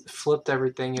of flipped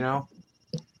everything, you know.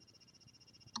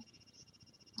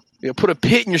 You put a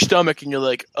pit in your stomach and you're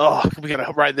like, oh, we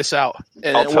gotta ride this out,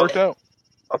 and it worked out.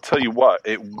 I'll tell you what,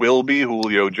 it will be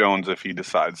Julio Jones if he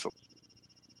decides.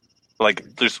 Like,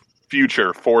 there's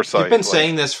future foresight. You've been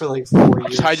saying this for like 4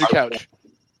 years. Just hide your couch.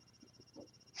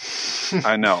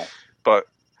 I know, but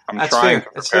I'm trying to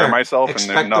prepare myself, and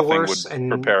then nothing would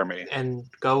prepare me. And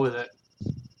go with it.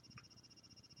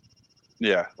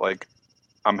 Yeah, like,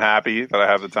 I'm happy that I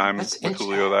have the time with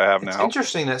Julio that I have now. It's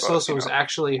interesting that Sosa was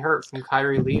actually hurt from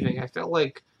Kyrie leaving. I felt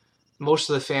like most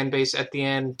of the fan base at the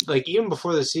end, like even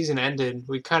before the season ended,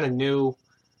 we kind of knew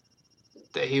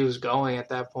that he was going at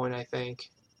that point, I think.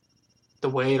 The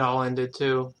way it all ended,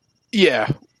 too. Yeah.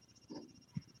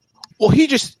 Well, he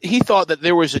thought that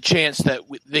there was a chance that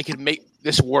they could make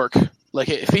this work. Like,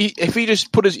 if he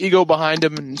just put his ego behind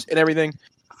him and everything,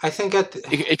 I think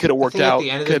it could have worked out. At the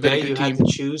end of the day, you had to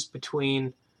choose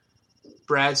between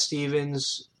Brad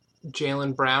Stevens,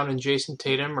 Jaylen Brown, and Jason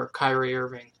Tatum, or Kyrie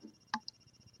Irving.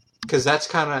 Because that's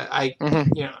kind of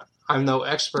I'm no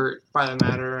expert by the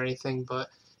matter or anything, but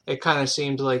it kind of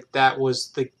seemed like that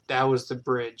was the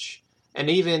bridge. And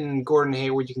even Gordon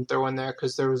Hayward you can throw in there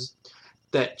because there was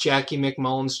that Jackie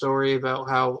McMullen story about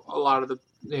how a lot of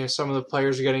the some of the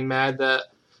players are getting mad that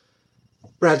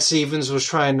Brad Stevens was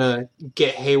trying to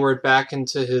get Hayward back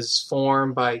into his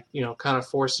form by kind of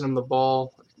forcing him the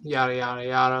ball, yada yada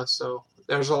yada. So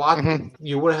there's a lot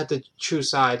you would have had to choose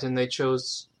sides, and they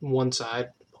chose one side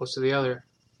opposed to the other.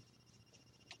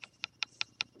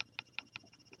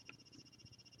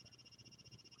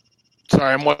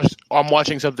 Sorry, I'm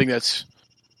watching something that's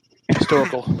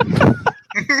historical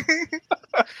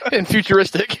and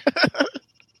futuristic.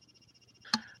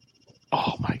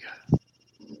 Oh my god!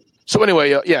 So anyway,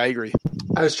 yeah, I agree.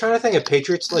 I was trying to think of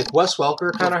Patriots, like Wes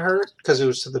Welker kind of hurt because it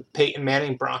was to the Peyton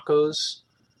Manning Broncos.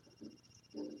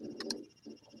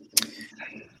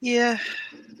 Yeah,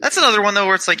 that's another one though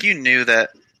where it's like you knew that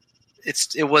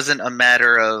it wasn't a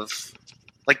matter of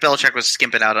like Belichick was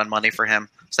skimping out on money for him.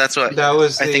 So that's what I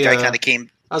think I kind of came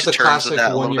to terms with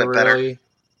that a little bit better. Early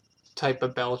type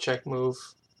of Belichick move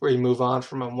where you move on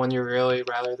from a 1 year early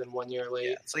rather than 1 year late.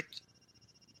 Yeah, it's like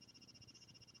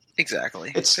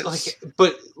exactly. It's like,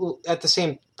 but at the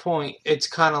same point, it's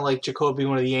kind of like Jacoby,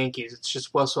 one of the Yankees. It's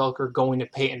just Wes Welker going to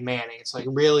Peyton Manning. It's like,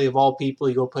 really, of all people,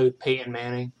 you go play with Peyton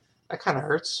Manning. That kind of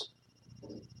hurts.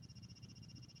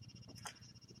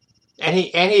 And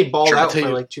he balled out for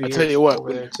like 2 years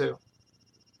over there too.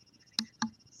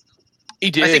 He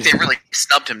did. I think they really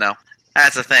snubbed him though.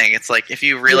 That's the thing. It's like if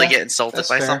you really get insulted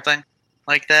by something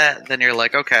like that, then you're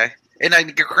like, okay.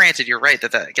 And granted, you're right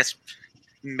that I guess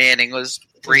Manning was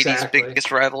Brady's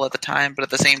biggest rival at the time, but at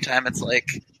the same time, it's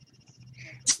like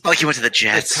he went to the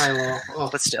Jets.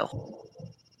 But still,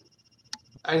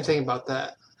 I didn't think about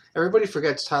that. Everybody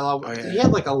forgets Ty Law. Oh, yeah. He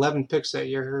had like 11 picks that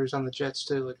year. He was on the Jets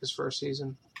too, like his first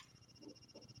season.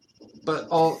 But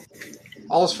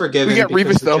all's forgiven. We got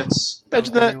Revis though.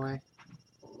 Imagine that. Anyway.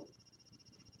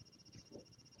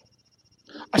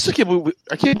 I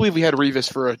can't believe we had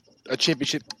Revis for a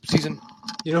championship season.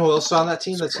 You know who else is on that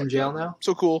team that's in jail now?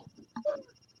 So cool.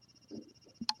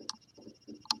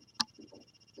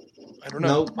 I don't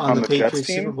know. Nope, on the Patriots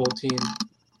Super Bowl team.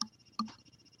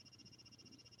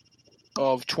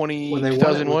 Of 2000 when they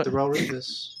won it with Darrelle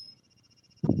Revis.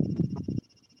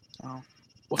 Oh.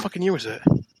 What fucking year was that?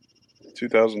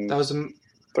 2013. That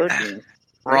was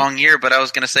wrong year, but I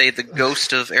was going to say the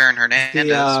ghost of Aaron Hernandez.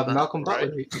 The Malcolm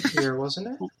Butler year, wasn't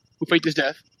it? Who faked his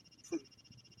death?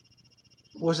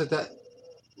 Was it that?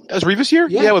 That was Revis year?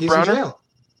 Yeah, with Browner.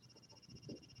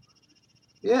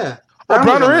 Yeah. Oh,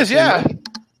 Browner is, yeah. Right?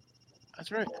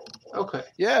 That's right. Okay.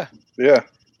 Yeah. Yeah.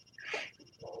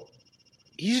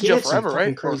 He's in jail forever,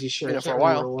 right? Crazy shit. For a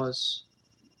while. It was.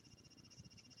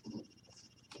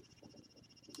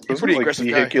 He's pretty like aggressive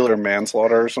vehicular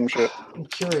manslaughter or some shit. I'm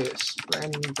curious.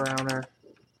 Brandon Browner.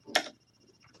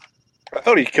 I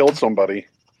thought he killed somebody.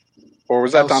 Or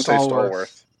was that Dante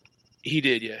Stallworth? He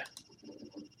did, yeah.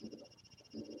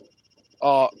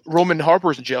 Roman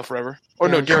Harper's in jail forever. Oh,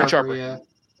 no, Darren Sharper. Yeah.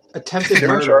 Attempted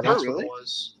murder, that's what it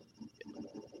was.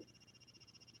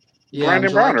 Yeah,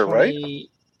 Brandon Browner, right?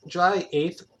 July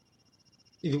 8th.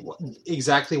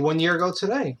 Exactly 1 year ago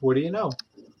today. What do you know?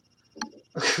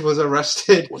 was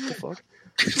arrested. What the fuck?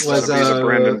 Was That'd be the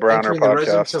Brendan Browner entering the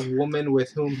residence podcast. of a woman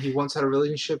with whom he once had a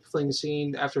relationship, fleeing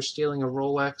scene after stealing a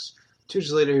Rolex. 2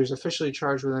 days later, he was officially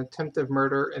charged with an attempted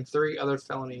murder and 3 other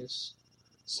felonies.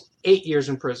 8 years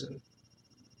in prison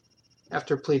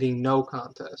after pleading no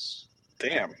contest.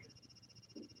 Damn.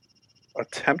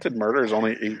 Attempted murder is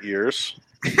only 8 years.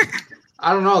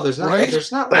 I don't know. There's not. Right?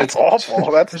 There's not. That's like,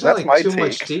 awful. That's There's not my like too take.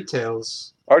 much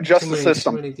details. Our justice many-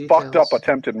 system too many fucked details. up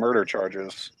attempted murder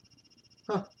charges.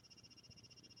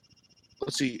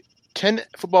 Let's see. 10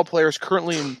 football players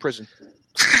currently in prison.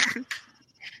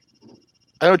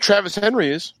 I know Travis Henry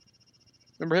is.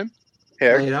 Remember him?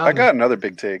 Hey, Lay it on I got another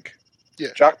big take. Yeah.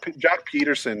 Jock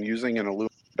Peterson using an aluminum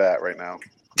bat right now.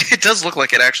 It does look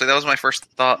like it, actually. That was my first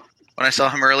thought when I saw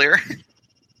him earlier.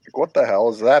 Like, what the hell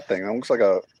is that thing? That looks like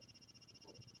a...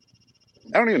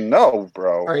 I don't even know,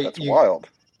 bro. Right, That's you- wild.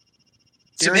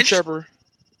 Darren Mitch- Sharper.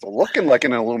 It's looking like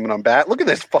an aluminum bat. Look at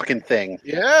this fucking thing.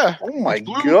 Yeah. Oh my It's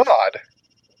blue. god.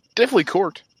 Definitely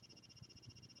corked.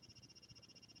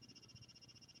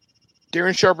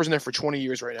 Darren Sharper's in there for 20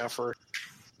 years right now for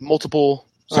multiple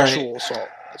sexual assault.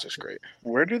 That's just great.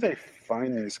 Where do they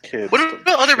find these kids? What to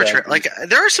about other drag betrayal? these- Like,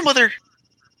 there are some other.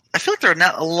 I feel like there are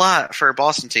not a lot for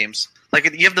Boston teams. Like,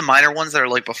 you have the minor ones that are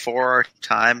like before our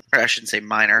time. Or I shouldn't say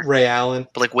minor, Ray Allen.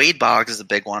 but like Wade Boggs is a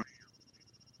big one.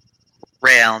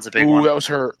 Ray Allen's a big Ooh, one. that was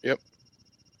her. Yep.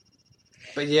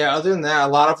 But yeah, other than that,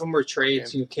 a lot of them were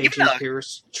trades. You KJ Even,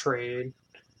 Pierce trade.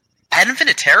 Adam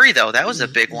Vinatieri, though, that was a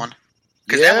big one.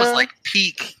 Because that was Yeah. like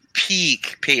peak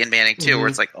Peyton Manning, too, where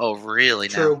it's like, oh, really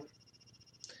now? True.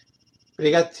 But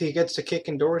he gets to kick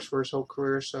indoors for his whole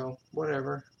career, so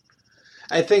whatever.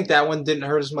 I think that one didn't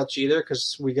hurt as much either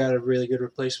because we got a really good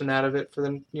replacement out of it for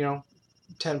them,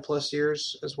 10 plus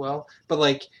years as well. But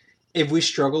like, if we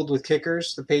struggled with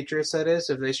kickers, the Patriots that is,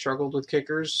 if they struggled with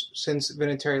kickers since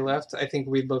Vinatieri left, I think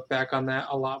we'd look back on that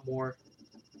a lot more.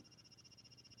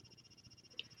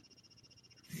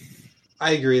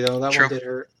 I agree though, that True. one did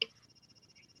hurt.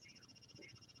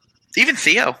 Even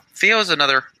Theo. Theo's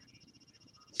another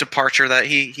departure that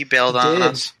he bailed on Did.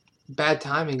 us. Bad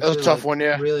timing. That was a too, tough one,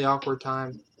 yeah. Really awkward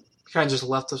time. Kind of just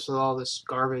left us with all this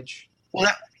garbage.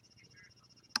 Well,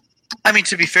 I mean,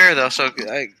 to be fair, though, so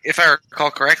if I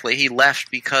recall correctly, he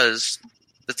left because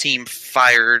the team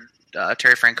fired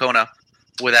Terry Francona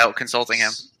without consulting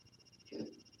him.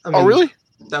 I mean, Oh, really?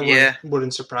 That Yeah.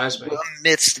 wouldn't surprise me.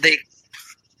 Amidst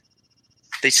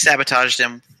they sabotaged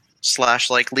him /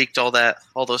 like leaked all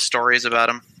those stories about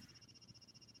him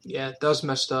Yeah, that was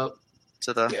messed up.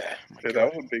 to the Yeah. Yeah,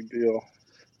 that was a big deal.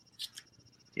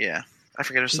 yeah. I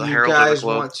forget it was Do the you Herald or the guys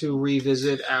Globe. want to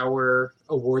revisit our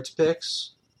awards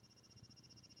picks?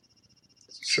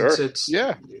 Sure. Since it's,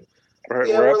 Yeah. We're,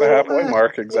 Yeah, we're at we're the a little halfway bit-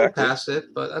 mark, a little exactly. past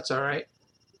it, but that's all right.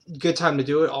 Good time to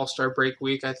do it. All-Star break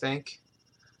week, I think.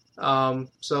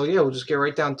 So yeah, we'll just get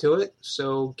right down to it.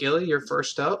 So Gilly, you're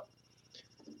first up.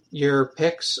 Your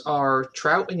picks are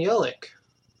Trout and Yelich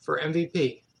for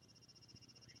MVP.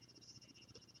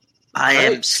 I All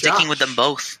am right, sticking with Josh. them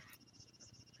both.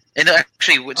 And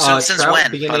actually, so since Trout,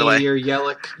 when, beginning by the of way? the year,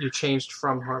 Yelich, you changed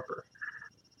from Harper.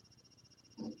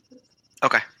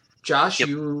 Okay, Josh, Yep.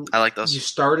 you I like those.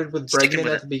 started with Sticking Bregman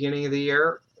with at it. the beginning of the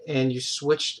year, and you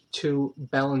switched to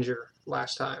Bellinger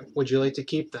last time. Would you like to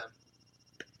keep them?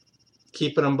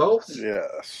 Keeping them both?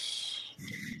 Yes.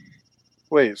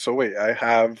 Wait, I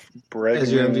have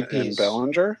As your Bregman MVPs. and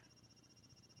Bellinger?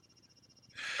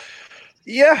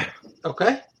 Yeah,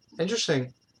 Okay,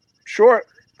 interesting. sure.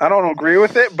 I don't agree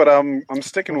with it, but I'm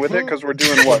sticking with it because we're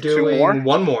doing what, We're two doing more?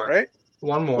 one more. Right?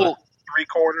 One more. Well,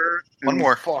 3/4. one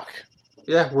more. Fuck.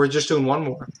 Yeah, we're just doing one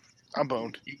more. I'm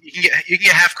boned. You can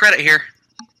get half credit here.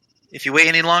 If you wait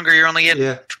any longer, you're only getting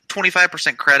Yeah.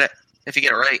 25% credit if you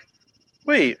get it right.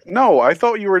 Wait, no, I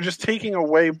thought you were just taking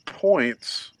away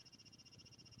points.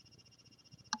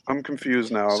 I'm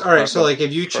confused now. All right, so like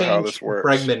if you for how change this works.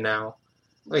 Bregman now,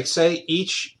 like say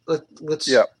let's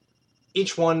Yeah.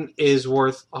 each one is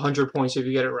worth 100 points if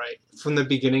you get it right from the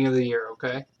beginning of the year,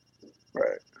 okay?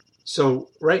 Right. So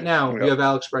right now Yep. you have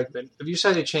Alex Bregman. If you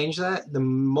decide to change that, the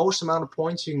most amount of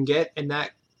points you can get in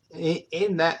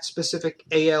that specific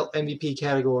AL MVP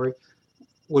category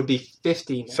would be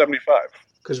 50 now, 75.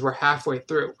 because we're halfway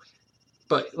through.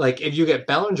 But like if you get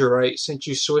Bellinger right, since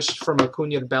you switched from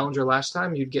Acuna to Bellinger last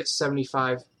time, you'd get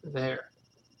 75 there.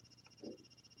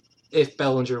 If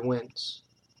Bellinger wins.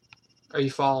 Are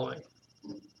you following?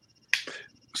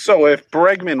 So if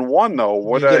Bregman won, though,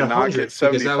 would You I get not 100 get because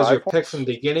 75 that was your points? pick from the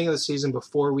beginning of the season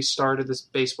before we started this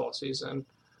baseball season.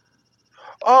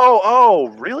 Oh,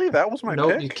 really? That was my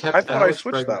Nope, pick? you kept I thought Alex I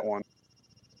switched Bregman. that one.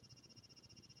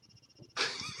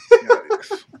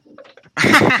 Yikes.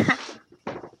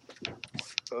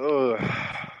 Ugh.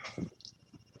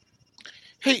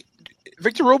 Hey,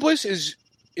 Victor Robles is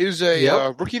a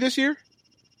Yep. rookie this year?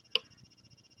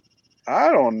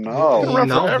 I don't know. Been around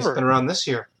No, he's forever. been around this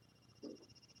year.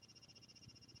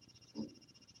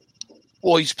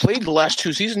 Well, he's played the last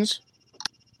 2 seasons.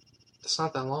 It's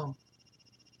not that long.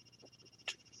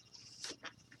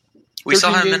 We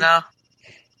saw 13 him in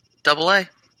Double A.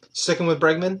 Sticking with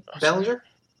Bregman, Oh, sorry. Bellinger.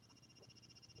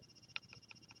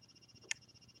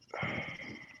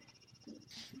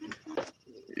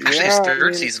 Actually, his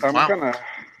third season. I Wow.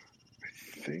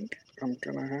 think I'm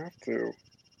gonna have to.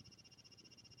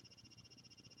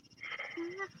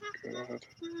 God.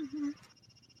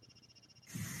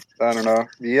 I don't know.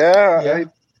 Yeah. Yeah.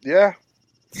 Yeah.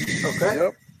 Okay.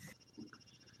 Yep.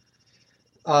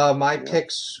 My Yeah.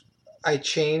 picks, I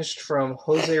changed from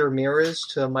Jose Ramirez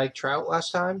to Mike Trout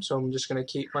last time, so I'm just going to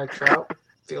keep Mike Trout.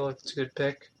 Feel like it's a good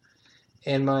pick.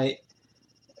 And my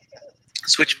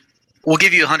Switch. We'll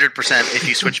give you 100% if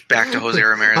you switch back to Jose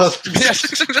Ramirez.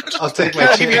 I'll take my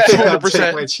I'll give you chance. I'll 200%. take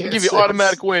my I'll chance. give you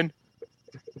automatic win.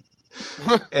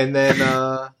 And then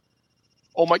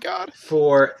Oh my God.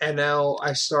 for NL,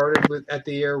 I started at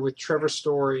the year with Trevor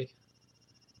Story,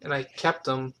 and I kept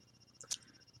him.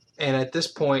 And at this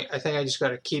point, I think I just got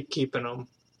to keep keeping him.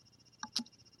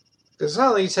 Because it's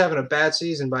not like he's having a bad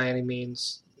season by any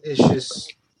means. It's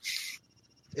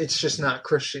just not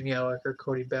Christian Yelich or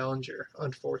Cody Bellinger,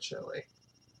 unfortunately,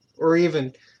 or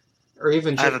even I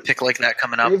have a pick like that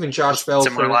coming up. or even Josh Bell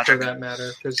Similar for logic. that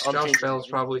matter, because I'm Josh changing Bell is it.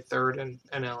 probably third in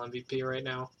NL MVP right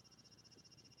now.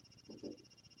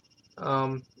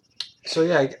 So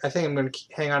yeah, I think I'm going to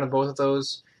hang on to both of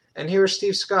those. And here's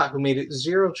Steve Scott, who made it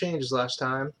 0 changes last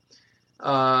time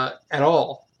at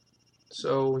all.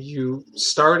 So you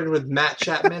started with Matt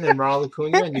Chapman and Ronald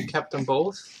Acuna, and you kept them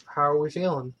both. How are we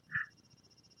feeling?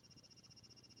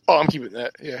 Oh, I'm keeping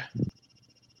that. Yeah.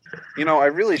 You know, I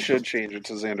really should change it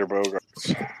to Xander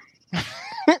Bogaerts.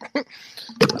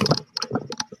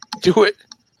 Do it.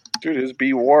 Dude, his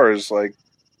B WAR is like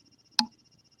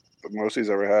the most he's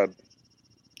ever had.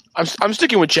 I'm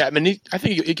sticking with Chapman. I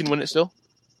think he can win it still.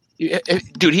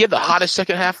 Dude, he had the hottest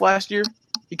second half last year.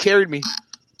 He carried me.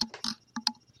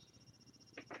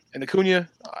 And Acuna,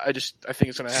 I think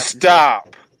it's going to happen.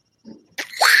 Stop.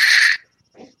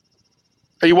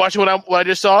 Are you watching what I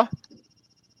just saw?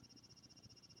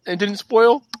 And didn't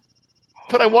spoil?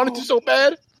 But I wanted to so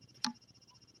bad.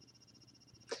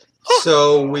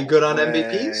 So we good on Way,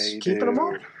 MVPs? Keeping them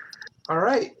all? dude. All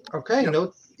right. Okay. Yep.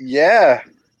 No. Yeah.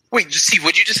 Wait, just see,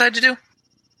 what'd you decide to do?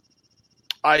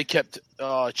 I kept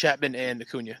Chapman and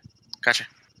Acuna. Gotcha.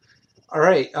 All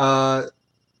right.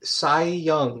 Cy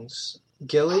Youngs.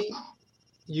 Gilly,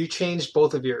 you changed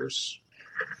both of yours.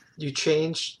 You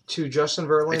changed to Justin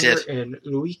Verlander did. and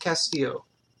Luis Castillo.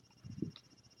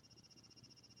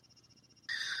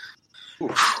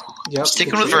 Yep.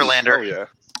 Sticking with Jeez. Verlander. Oh, yeah.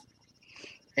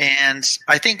 And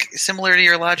I think similar to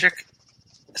your logic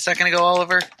a second ago,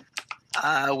 Oliver,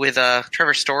 with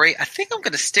Trevor Story, I think I'm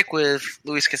going to stick with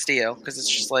Luis Castillo because it's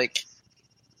just like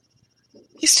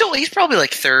he's probably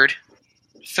like third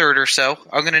or so.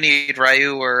 I'm going to need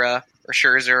Ryu or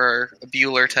Scherzer or a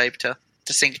Bueller type to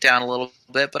sink down a little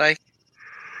bit, but I'm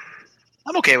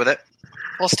okay with it.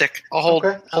 I'll stick. I'll hold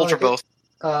Okay, I hold for like it.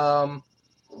 both.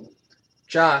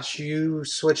 Josh, you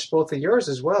switched both of yours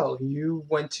as well. You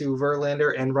went to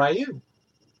Verlander and Ryu.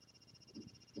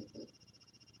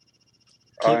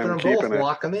 Keeping them both.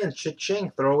 Lock them in.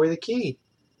 Cha-ching. Throw away the key.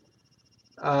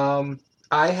 I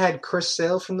had Chris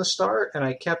Sale from the start, and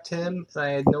I kept him. And I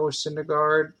had Noah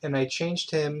Syndergaard, and I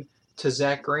changed him to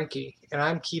Zach Greinke, and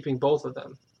I'm keeping both of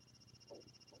them.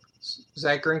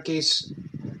 Zach Greinke's.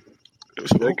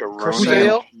 Like a Chris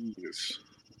Sale? Jeez.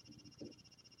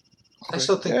 I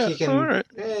still think Yeah, he can. all right.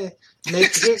 He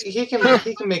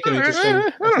can make it interesting.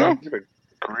 I don't know.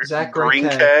 Zach Green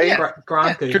Greinke. K?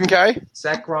 Gronke. Couldn't Kai?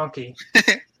 Zach Greinke.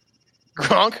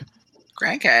 Gronk?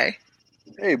 Grand K.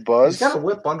 Hey, Buzz. He's got a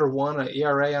whip under 1, an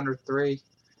ERA under 3.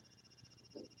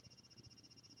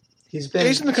 He's been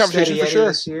He's in the conversation steady for Eddie sure.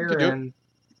 this He year, could do it. and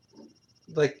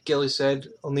like Gilly said,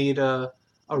 I'll need a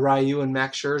Ryu and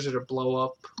Max Scherzer to blow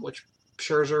up, which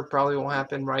Scherzer probably won't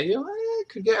happen. Ryu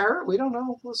could get hurt. We don't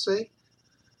know. We'll see.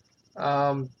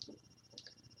 Hey,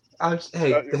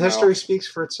 Shut your the history mouth. speaks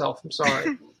for itself. I'm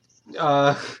sorry.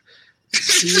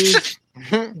 Steve,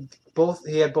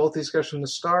 he had both these guys from the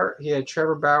start. He had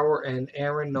Trevor Bauer and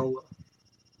Aaron Nola.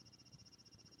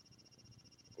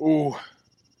 Ooh.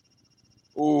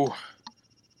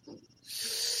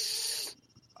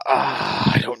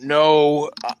 I don't know.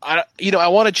 I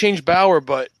want to change Bauer,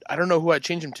 but I don't know who I'd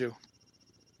change him to.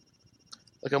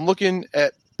 Like, I'm looking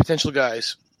at potential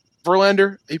guys.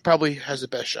 Verlander, he probably has the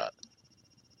best shot.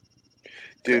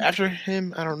 Dude, After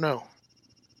him, I don't know.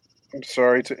 I'm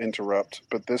sorry to interrupt,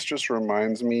 but this just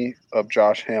reminds me of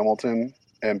Josh Hamilton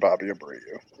and Bobby Abreu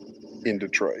in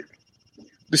Detroit.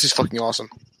 This is fucking awesome.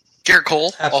 Garrett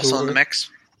Cole, also in Absolutely. the mix.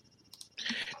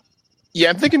 Yeah,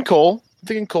 I'm thinking Cole. I'm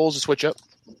thinking Cole's a switch up.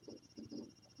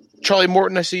 Charlie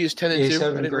Morton, I see, is 10 and He's 2. I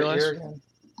having a didn't great realize. year again.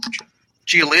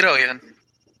 Giolito even.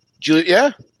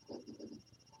 Yeah.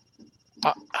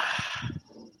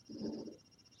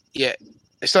 Yeah,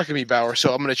 it's not going to be Bauer,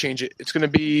 so I'm going to change it. It's going to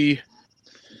be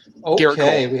Garrett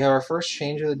Okay, Cole. we have our first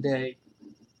change of the day.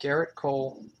 Garrett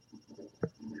Cole.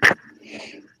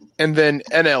 And then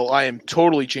NL, I am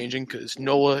totally changing because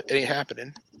Nola, it ain't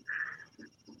happening.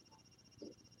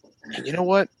 And you know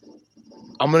what?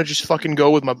 I'm going to just fucking go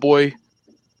with my boy,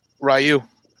 Ryu.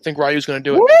 I think Ryu's going to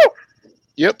do it. Woo!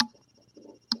 Yep.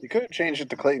 You could have changed it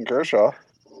to Clayton Kershaw.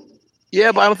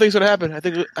 Yeah, but I don't think it's going to happen.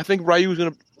 I think Ryu's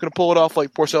going to pull it off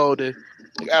like Porcello did.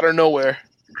 Like, out of nowhere.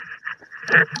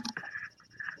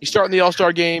 He's starting the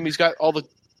All-Star game. He's got all the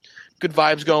good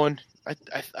vibes going.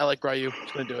 I like Ryu.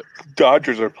 He's going to do it.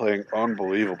 Dodgers are playing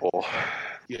unbelievable.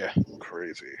 Yeah.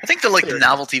 Crazy. I think the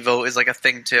novelty vote is like a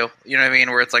thing too. You know what I mean?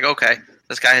 Where it's like, okay,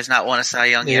 this guy has not won a Cy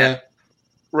Young yet.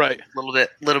 Right. Little bit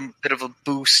of a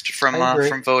boost I agree.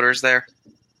 from voters there.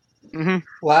 Mm-hmm.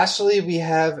 Lastly, we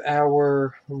have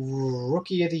our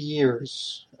Rookie of the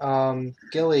Years.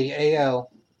 Gilly,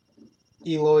 AL.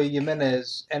 Eloy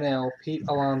Jimenez, NL. Pete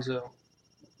Alonso.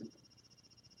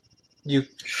 You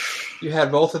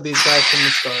had both of these guys from the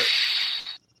start.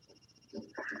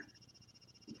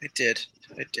 I did.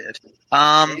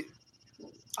 I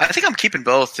think I'm keeping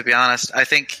both, to be honest. I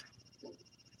think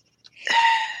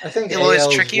Eloy's AL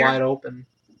is trickier. wide open.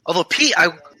 Although Pete,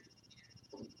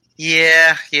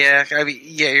 yeah. I mean,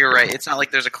 yeah, you're right. It's not like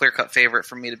there's a clear-cut favorite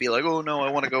for me to be like, oh no, I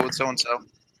want to go with so and so.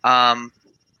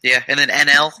 Yeah, and then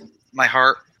NL, my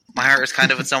heart is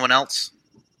kind of with someone else,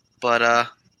 but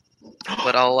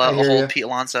I'll hear ya. hold Pete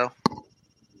Alonso.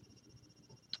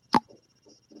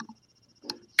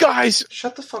 Guys,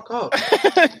 Shut the fuck up.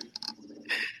 my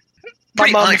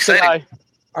Pretty mom said unexciting.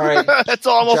 All right, That's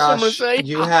all I'm going to Josh, say.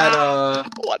 you had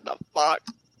What the fuck?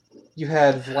 you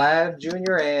had Vlad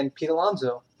Jr. and Pete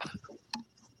Alonso,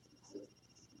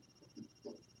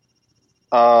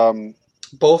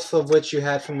 both of which you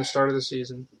had from the start of the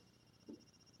season.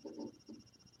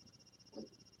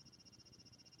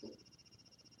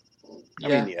 I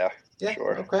mean, yeah. Yeah,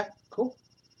 Sure. okay, cool.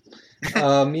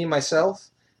 Me, myself,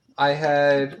 I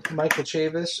had Michael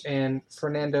Chavis and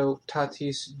Fernando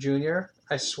Tatis Jr.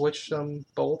 I switched them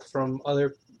both from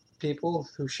other people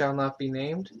who shall not be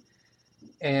named.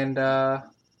 And,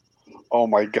 Oh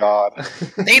my God.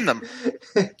 Name them.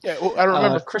 Yeah, well, I don't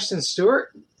remember. Kristen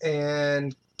Stewart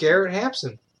and Garrett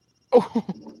Hampson.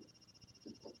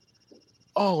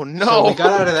 Oh no! So we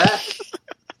got out of that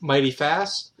mighty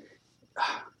fast.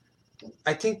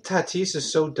 I think Tatis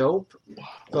is so dope,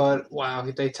 but wow,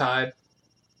 they tied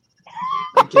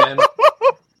again.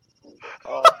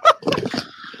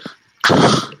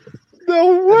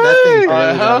 No And that thing way!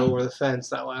 barely got Uh-huh. over the fence,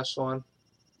 that last one.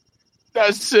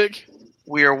 That's sick.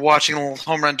 We are watching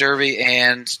Home Run Derby,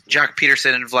 and Jock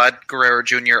Peterson and Vlad Guerrero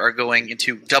Jr. are going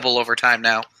into double overtime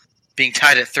now, being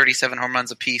tied at 37 home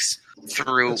runs apiece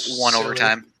through That's one silly.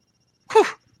 overtime. Whew.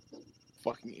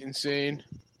 Fucking insane.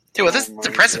 Dude, this Oh is my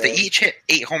impressive. They God. each hit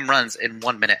 8 home runs in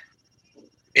 1 minute.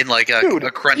 In like Dude,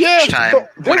 a crunch yeah, time, They're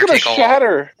winner gonna take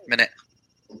all minute.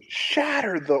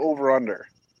 shatter the over/under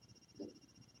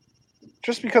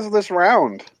just because of this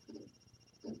round.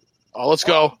 Oh, let's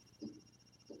go.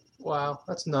 Wow,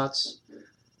 that's nuts.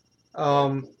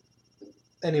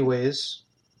 Anyways,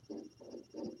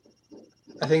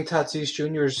 I think Tatis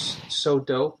Jr. is so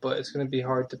dope, but it's going to be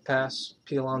hard to pass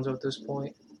Pete Alonso at this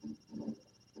point.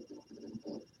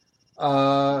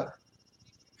 Yeah,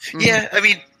 I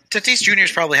mean, Tatis Jr.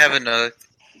 is probably having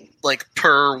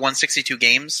per 162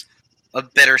 games, a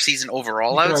better season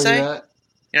overall, I would say. That.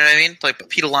 You know what I mean? Like, but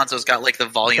Pete Alonso's got like the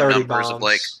volume 30 numbers of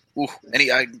like, bombs. ooh,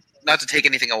 and not to take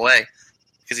anything away,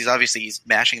 because he's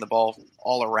mashing the ball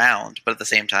all around, but at the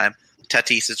same time,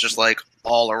 Tatis is just like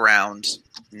all around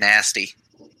nasty.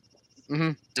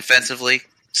 Mhm. Defensively,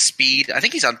 speed. I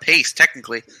think he's on pace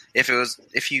technically if he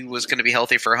was going to be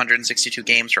healthy for 162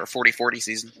 games for a 40-40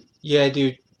 season. Yeah,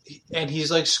 dude. And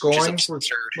he's like Which is scoring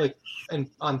absurd. and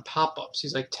on pop-ups.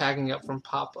 He's like tagging up from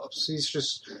pop-ups.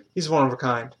 He's one of a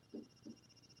kind.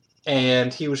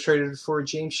 And he was traded for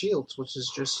James Shields, which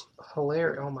is just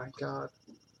hilarious. Oh my god.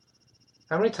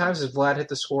 How many times has Vlad hit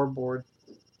the scoreboard?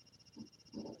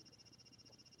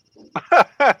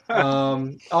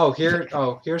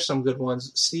 Here's some good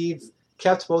ones. Steve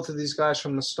kept both of these guys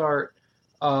from the start.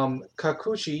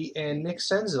 Kikuchi and Nick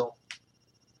Senzel.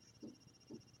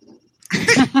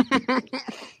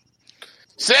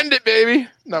 Send it, baby.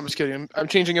 No, I'm just kidding. I'm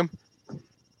changing him.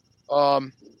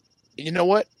 You know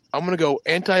what? I'm gonna go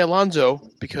anti-Alonso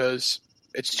because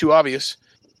it's too obvious.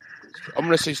 I'm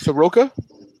gonna say Soroka,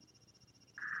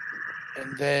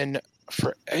 and then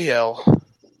for AL,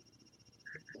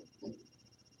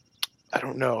 I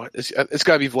don't know. It's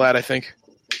got to be Vlad, I think.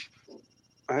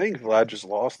 I think Vlad just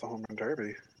lost the home run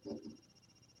derby.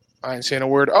 I ain't saying a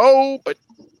word. Oh, but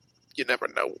you never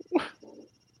know.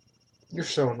 You're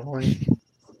so annoying.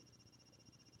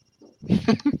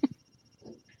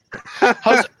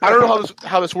 I don't know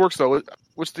how this works though.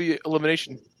 What's the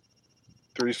elimination?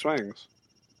 3 swings.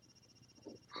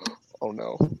 Oh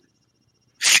no!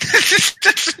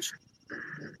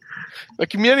 That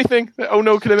can mean anything. Oh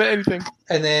no, could have meant anything.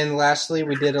 And then lastly,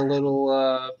 we did a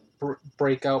little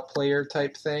breakout player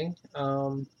type thing. I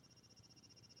don't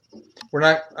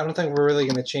think we're really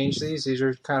going to change these. These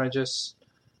are kind of just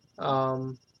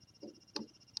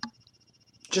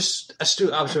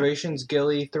astute observations.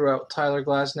 Gilly threw out Tyler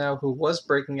Glasnow, who was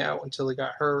breaking out until he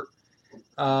got hurt.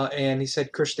 And he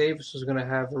said Chris Davis was going to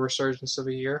have a resurgence of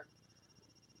a year.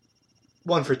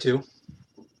 1 for 2.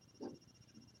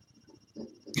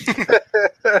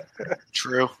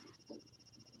 True.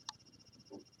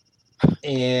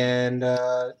 And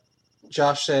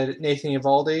Josh said Nathan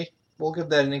Eovaldi. We'll give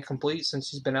that an incomplete since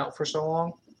he's been out for so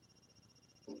long.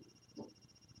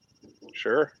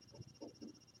 Sure.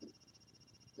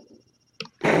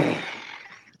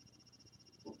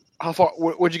 How far?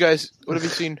 What have you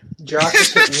seen?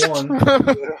 Josh has hit 1.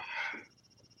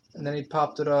 And then he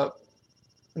popped it up.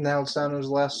 And now it's down to his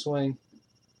last swing.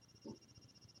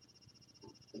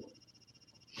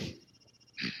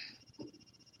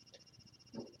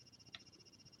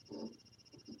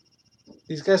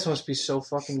 These guys must be so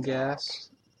fucking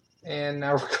gassed. And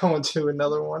now we're going to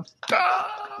another one.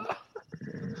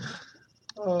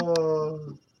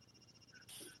 Oh.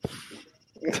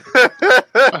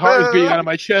 My heart is beating out of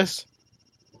my chest.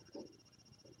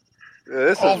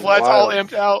 This All is Vlad's wild. all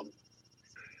amped out.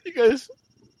 You guys.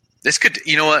 This could,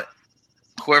 you know what?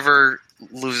 Whoever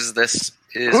loses this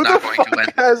is Who not the going fuck to win.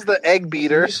 has the egg Did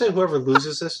beater? you say whoever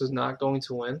loses this is not going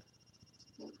to win?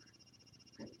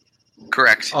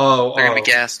 Correct. Oh, They're going to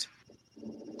be gassed.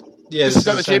 Yeah, This is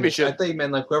not the same. championship. I thought you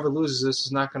meant like whoever loses this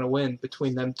is not going to win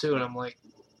between them two, and I'm like,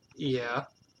 yeah.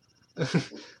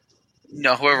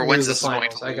 No, whoever wins Lose this the is going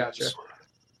finals. to I gotcha.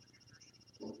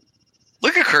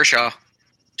 Look at Kershaw.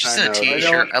 Just I in a know,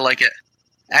 t-shirt. I like it.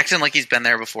 Acting like he's been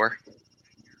there before.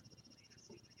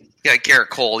 Yeah, Garrett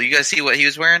Cole. You guys see what he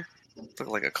was wearing? Looked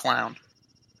like a clown.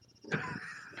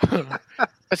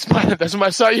 That's my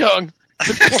Cy Young.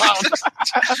 The clown.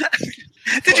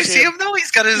 Did you see him though?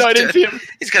 He's got his No, I didn't see him.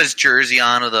 he's got his jersey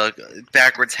on with a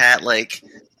backwards hat, like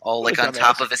all like What a on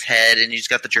top dumbass. of his head, and he's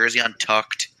got the jersey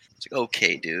untucked. It's like,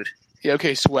 okay, dude. Yeah,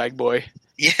 okay, swag boy.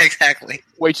 Yeah, exactly.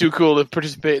 Way too cool to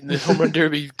participate in the home run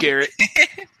derby, Garrett.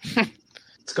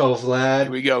 Let's go, Vlad.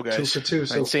 Here we go, 2 guys. for 2 I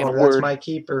so ain't saying far. a That's word. my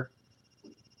keeper.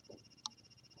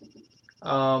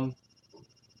 Manja.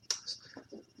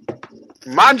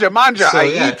 So, I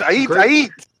yeah, eat. Is great.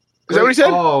 that what he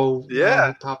said? Oh, Yeah.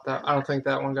 he popped out. I don't think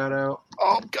that one got out.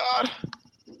 Oh, God.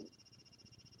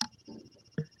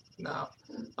 No.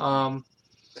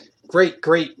 Great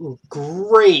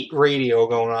radio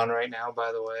going on right now,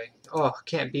 by the way. Oh,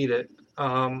 can't beat it.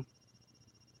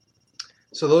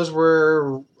 So those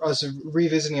were us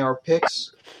revisiting our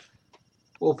picks.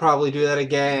 We'll probably do that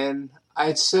again.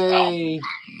 I'd say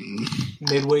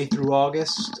midway through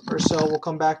August or so we'll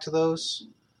come back to those.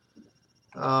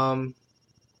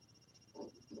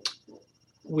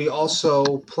 We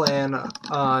also plan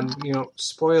on,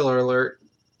 spoiler alert,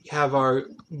 have our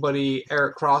buddy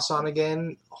Eric Cross on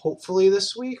again, hopefully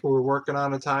this week. We're working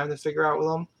on a time to figure out with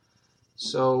him.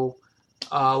 So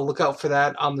look out for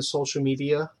that on the social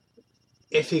media.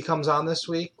 If he comes on this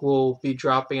week, we'll be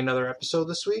dropping another episode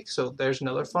this week. So there's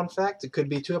another fun fact. It could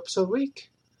be a 2-episode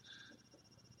week.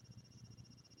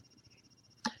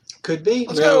 Could be.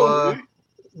 Let's We'll go.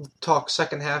 talk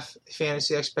second half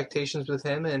fantasy expectations with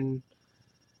him and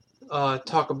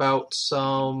talk about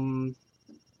some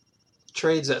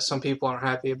trades that some people aren't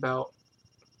happy about.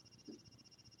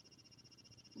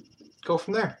 Go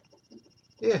from there.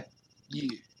 Yeah.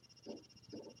 Yeah.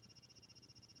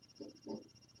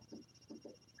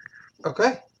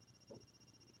 Okay.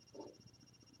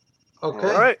 All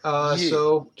right. Yeah.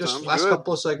 So just Sounds last good.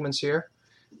 couple of segments here.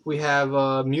 We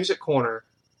have Music Corner.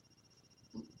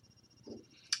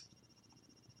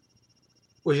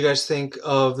 What do you guys think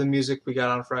of the music we got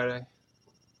on Friday?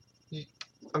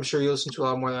 I'm sure you listened to a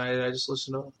lot more than I did. I just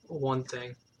listened to one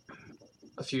thing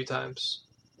a few times.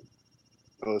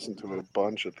 I listened to a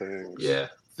bunch of things. Yeah.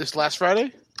 This last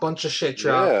Friday? Bunch of shit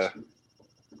dropped.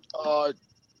 Yeah.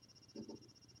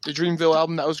 The Dreamville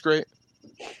album, that was great.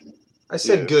 I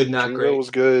said good, not Dreamville great. was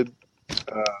good.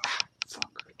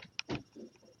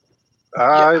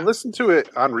 I listened to it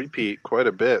on repeat quite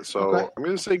a bit, so Okay. I'm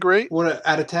going to say great. What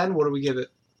out of 10? What do we give it?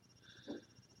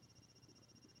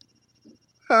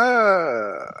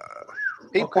 8.5.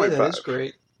 Okay, that is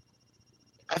great.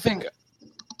 I think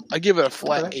I give it a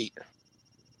flat Okay. 8.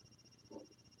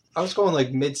 I was going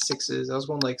like mid sixes. I was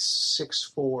going like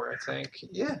 6.4, I think.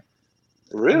 Yeah.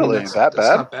 Really? that's that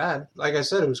bad? not bad. Like I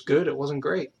said, it was good. It wasn't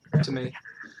great to me.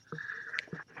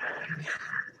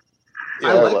 Yeah,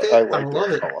 I liked it. I liked don't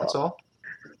love it. a lot. That's all.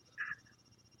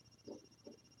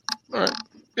 All right.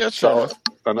 Yeah, that's fair So, enough.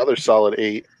 another solid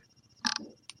 8.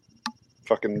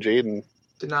 Fucking Jaden.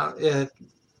 Did not. Yeah.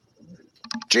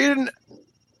 Jaden,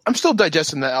 I'm still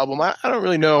digesting that album. I don't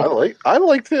really know. I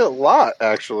liked it a lot,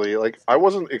 actually. Like, I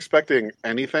wasn't expecting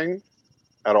anything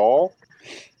at all.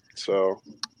 So,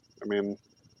 I mean,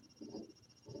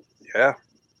 yeah.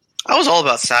 I was all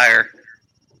about Sire.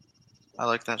 I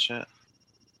like that shit.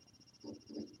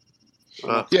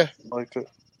 But Yeah. I liked it.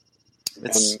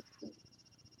 it's And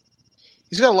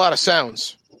He's got a lot of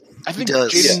sounds. I think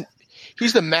does. Jaden,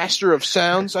 he's the master of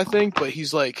sounds, I think, but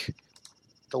he's like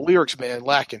the lyrics, man,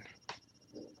 lacking.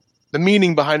 The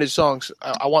meaning behind his songs,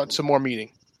 I want some more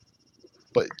meaning.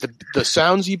 But the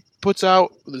sounds he puts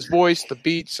out with his voice, the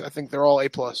beats, I think they're all A+.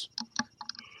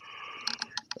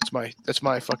 That's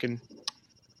my fucking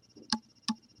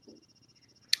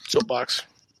soapbox.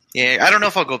 yeah. I don't know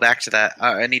if I'll go back to that.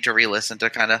 I need to re-listen to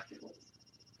kind of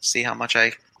see how much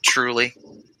I truly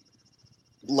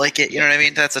like it. You know what I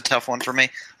mean? That's a tough one for me.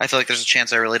 I feel like there's a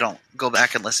chance I really don't go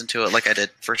back and listen to it like I did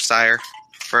for Sire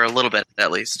for a little bit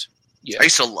at least. Yeah. I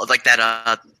used to love like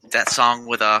that song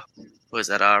with what was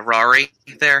that Rari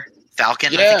there,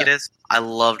 Falcon, I Yeah. think it is. I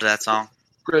loved that song.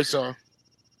 Great song.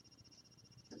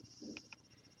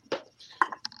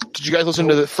 Did you guys listen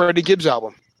to the Freddie Gibbs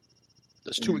album?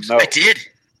 That's 2 weeks No. ago. I did. What'd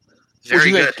Very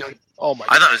you good. think? Oh my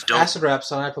I god. thought it was dope. Acid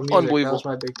Raps on Apple Music. That Unbelievable. was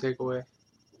my big takeaway.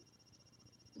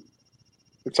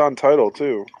 it's on Tidal,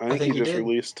 too. I think think he he just did.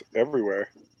 released everywhere.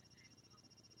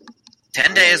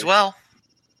 10 Day as well.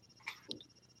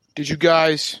 Did you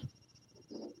guys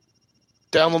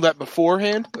download that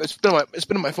beforehand? It's been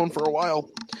on my phone for a while.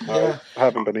 Yeah. I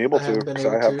haven't been able I haven't to been because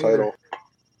able I have to Tidal.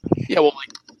 Yeah, well, like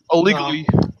illegally. You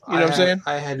know what I'm saying?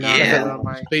 I had not Yeah. had it on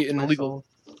my, Bait and my illegal.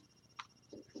 phone.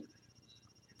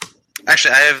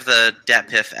 Actually, I have the Dat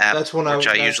Piff app, That's when which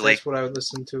I that's usually what I would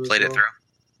listen to. As played it well.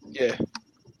 through. Yeah.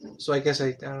 So I guess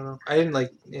I don't know. I didn't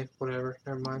like. Yeah, whatever.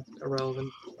 Never mind.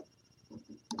 Irrelevant.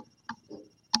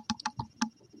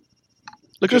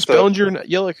 Look at us, Just a- Bellinger and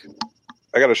Yelich.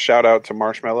 I got a shout out to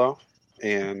Marshmallow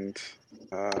and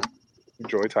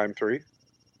Joy Time 3.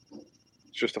 It's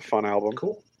just a fun album.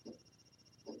 Cool.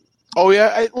 Oh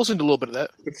yeah, I listened to a little bit of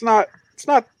that. It's not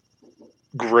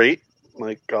great,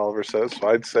 like Oliver says. So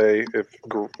I'd say if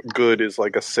good is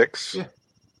like a 6. Yeah.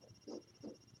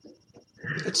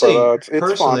 I'd But, say it's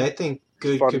personally, fun. I think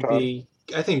good Fun could time. be.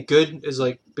 I think good is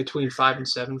like between 5 and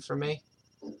 7 for me.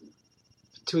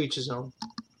 To each his own.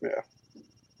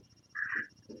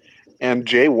 And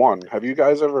J1. Have you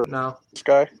guys ever No. this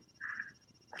guy?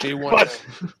 J1. What?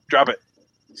 Drop it.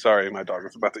 Sorry, my dog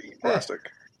is about to eat plastic.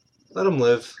 Let him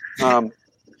live. No.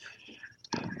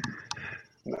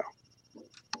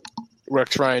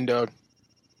 Rex Ryan dog.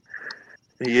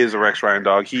 He is a Rex Ryan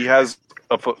dog. He has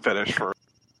a foot fetish for.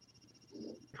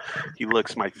 He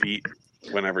licks my feet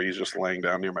whenever he's just laying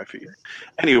down near my feet.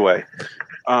 Anyway,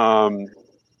 what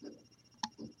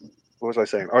was I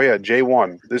saying? Oh yeah,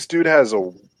 J1. This dude has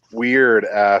a weird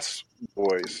ass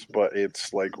voice, but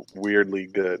it's like weirdly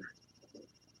good.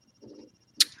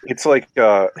 It's like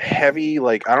heavy,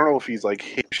 like I don't know if he's like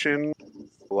Haitian,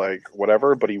 like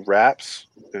whatever, but he raps,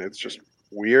 and it's just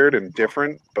weird and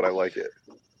different. But I like it.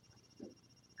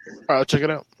 All right, I'll check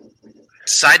it out.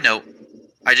 Side note,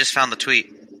 I just found the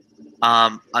tweet.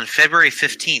 On February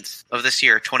 15th of this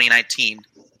year, 2019,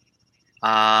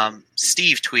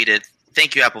 Steve tweeted,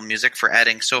 "Thank you, Apple Music, for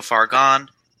adding So Far Gone."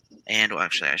 And, well,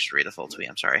 actually, I should read the full tweet.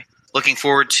 I'm sorry. Looking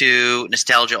forward to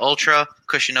Nostalgia Ultra,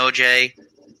 Cushion OJ,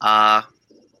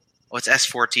 what's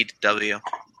S4TW?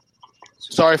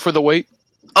 Sorry for the wait.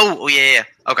 Oh, yeah.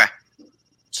 Okay.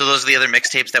 So those are the other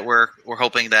mixtapes that we're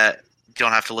hoping that you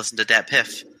don't have to listen to Dat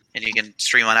Piff and you can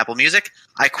stream on Apple Music.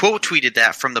 I quote tweeted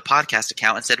that from the podcast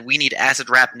account and said, "We need acid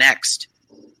rap next."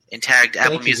 and tagged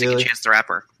Apple Thank you, Music and Gilly. Chance the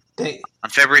Rapper Thank, on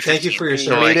February 15th. thank you for your He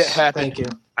service. made it happen. Thank you.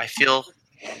 I feel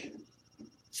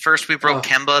first we broke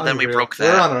Kemba, then we Unreal. broke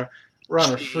that. We're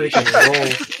on a freaking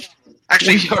roll.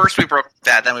 Actually, first we broke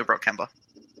that, then we broke Kemba.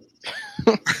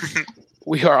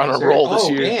 We are on a roll this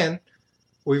year. And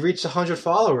we reached 100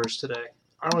 followers today.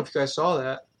 I don't know if you guys saw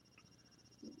that.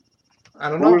 I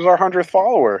don't Who was know. our 100th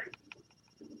follower?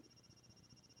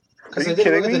 Because Are I you didn't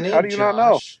kidding look at the me? name, How do you not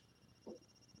know? Josh.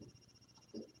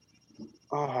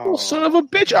 Oh, son of a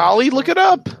bitch, Ollie, look it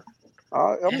up.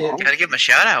 I'm- Yeah, Gotta give him a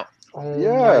shout out. Oh yeah,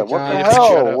 my what God. the Shout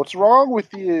hell? out. What's wrong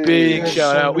with you? Big That's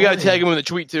shout so out. We gotta annoying. tag him in the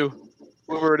tweet too.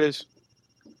 Whoever it is.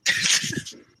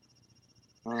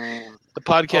 The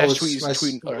podcast it's tweet is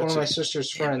tweeting. one of my sister's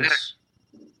friends.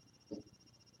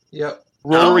 Yep.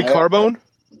 Rory Oh. Carbone?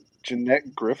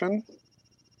 Jeanette Griffin?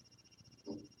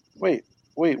 Wait,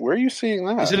 where are you seeing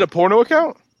that? Is it a porno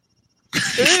account?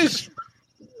 It is.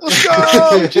 Let's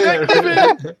go, Jeanette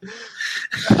Griffin.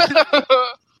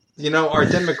 You know, our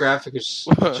demographic is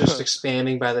just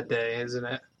expanding by the day, isn't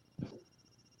it?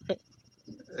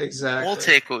 Exactly. We'll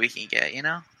take what we can get, you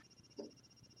know?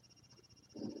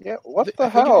 Yeah, what I the think it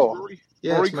is hell? Rory.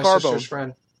 Yeah, Rory it's my Carbone. sister's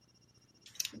friend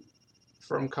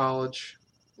from college.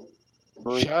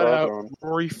 Rory Shout out Carbone.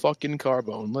 Rory fucking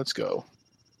Carbone. Let's go.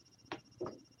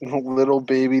 Little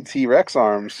baby T-Rex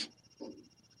arms.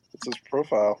 It's his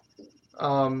profile. Did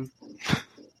All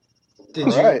you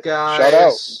right. guys? Shout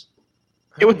out.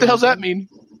 Hey, what the hell's that mean?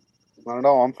 I don't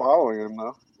know. I'm following him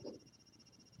though.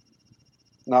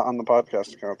 Not on the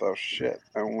podcast account though. Shit,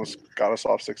 I almost got us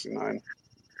off 69.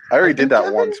 I already did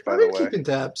that once, by the way. Keeping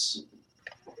tabs.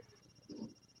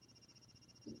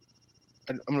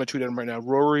 I'm gonna tweet at him right now.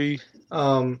 Rory.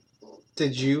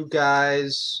 Did you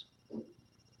guys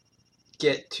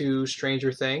get to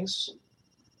Stranger Things?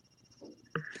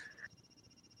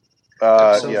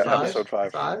 Yeah, five? episode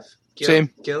 5. 5? Same.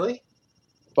 Gilly?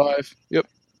 5. Yep.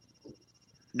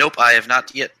 Nope, I have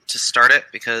not yet to start it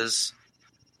because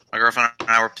my girlfriend and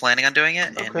I were planning on doing it,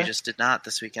 and we Okay. just did not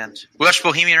this weekend. We watched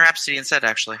Bohemian Rhapsody instead,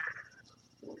 actually.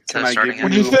 Can Instead of I starting give it.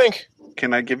 What do you think?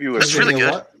 Can I give you That's really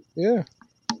good. What? Yeah.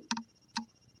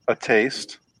 a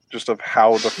taste just of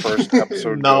how the first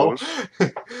episode No. goes?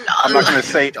 I'm not going to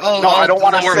say. Oh, no, I don't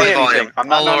want to lower say my volume. anything. I'm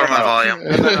not. I'll No, lower no, my no.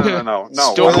 volume.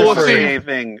 No. Still I don't want to cool. say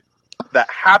anything that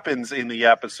happens in the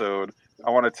episode.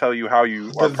 I want to tell you how you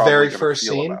are The probably very gonna first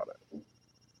feel scene? about it.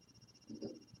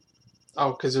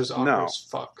 Oh, because it was awkward No. as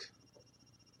fuck.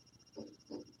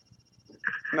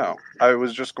 No, I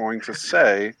was just going to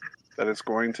say that it's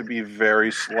going to be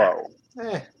very slow.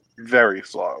 Very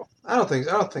slow. I don't think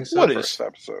so. What The is? first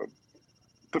episode.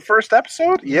 The first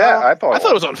episode? Yeah, No. I thought. I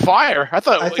thought it was on fire. I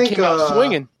thought I it think, came out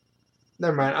swinging.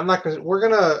 Never mind. I'm not gonna. We're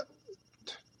gonna.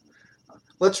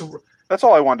 Let's. That's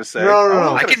all I wanted to say.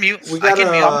 No. I can mute. We I can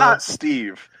gotta, mute. I'm not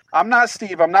Steve. I'm not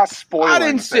spoiling. I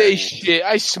didn't say things. shit.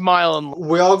 I smile and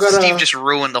We all gotta. Steve just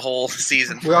ruined the whole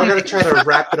season. We all gotta try to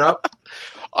wrap it up.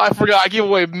 I forgot. I gave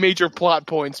away major plot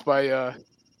points by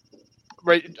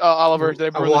Oliver.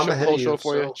 Did I ruin Well, the I'm show, ahead whole of you, show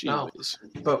for you? so no. Jeez.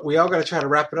 But we all gotta try to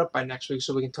wrap it up by next week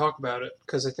so we can talk about it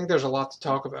because I think there's a lot to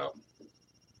talk about.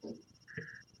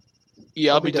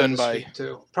 Yeah, I'll be done this by week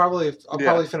too. I'll Yeah.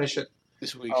 probably finish it.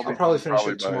 this week. I'll I'll probably finish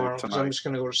probably it by tomorrow because I'm tonight. just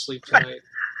gonna go to sleep tonight.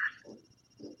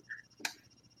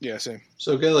 Yeah, same.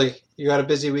 So Gilly, you got a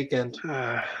busy weekend.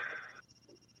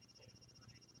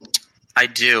 I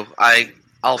do.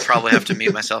 I'll probably have to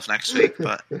mute myself next week,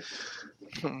 but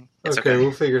It's okay.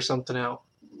 We'll figure something out.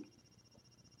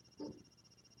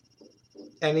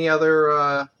 Any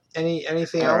other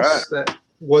anything All else that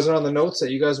wasn't on the notes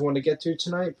that you guys want to get to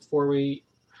tonight before we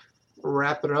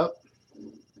wrap it up?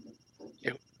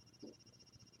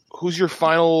 Who's your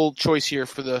final choice here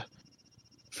for the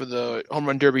home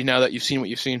run derby? Now that you've seen what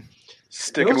you've seen,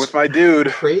 Sticking with my dude.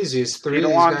 Crazy is three of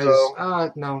these Alonso.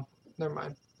 guys. No, never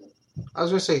mind. I was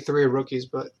gonna say 3 are rookies,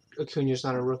 but Acuna's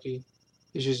not a rookie.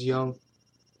 He's just young.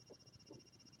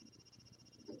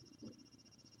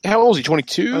 how old is he?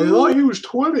 22. I thought he was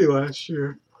 20 last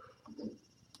year.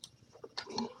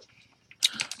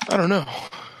 I don't know.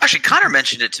 actually, Connor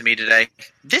mentioned it to me today.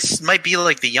 This might be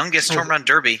like the youngest home run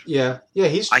derby Yeah,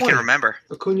 he's 20. I can remember.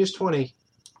 Acuna's 20.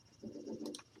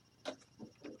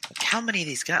 How many of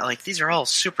these guys? Like, these are all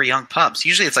super young pups.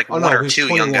 Usually it's like Oh, one no, or he's two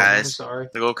 21. young I'm guys. sorry.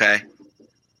 Like, okay.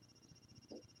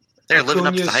 They're living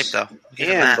up to the hype, Acuna's- though. Give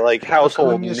them And that. like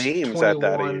household Acuna's names at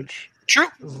that 21. age. True.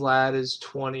 Vlad is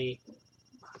 20.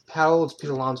 How old is Pete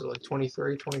Alonso? Like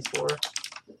 23, 24?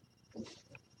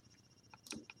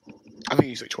 I think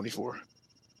he's like 24.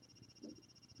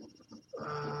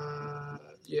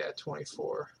 Yeah,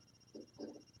 24.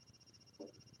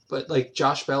 But like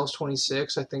Josh Bell's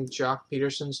 26. I think Jock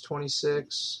Peterson's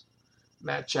 26.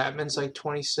 Matt Chapman's like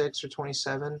 26 or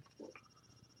 27.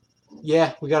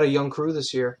 Yeah, we got a young crew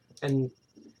this year. And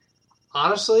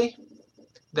honestly,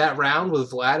 that round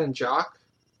with Vlad and Jock,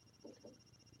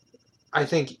 I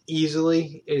think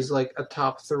easily is like a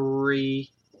top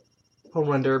 3 home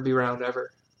run derby round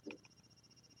ever.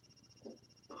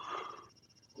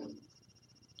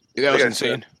 That was Like I insane.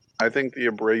 said, I think the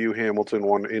Abreu Hamilton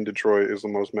one in Detroit is the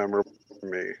most memorable for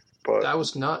me. But That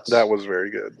was nuts. that was very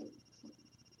good.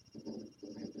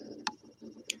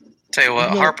 Tell you what,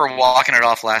 You know- Harper walking it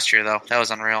off last year, though. That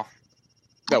was unreal.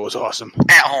 That was awesome.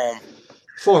 At home.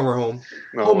 Former home.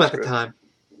 No, Home it was at the good, time.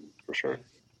 for sure.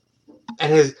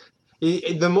 And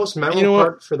the most memorable You know what?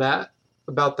 part for that,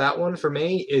 about that one for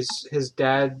me, is his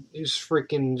dad is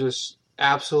freaking just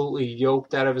absolutely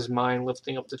yoked out of his mind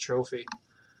lifting up the trophy.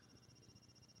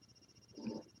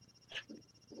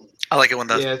 I like it when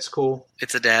Yeah, it's cool.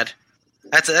 it's a dad.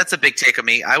 That's a big take of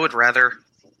me. I would rather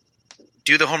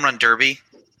do the home run derby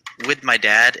with my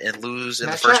dad and lose in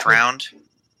Matt the first Chapman. round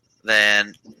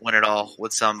than win it all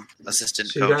with some assistant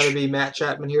So you'd rather coach. be Matt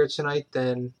Chapman here tonight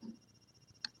than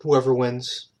whoever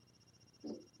wins.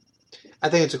 I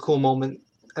think it's a cool moment,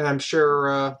 and I'm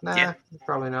sure. Yeah.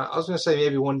 Probably not. I was gonna say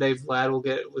maybe one day Vlad will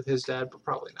get it with his dad, but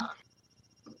probably not.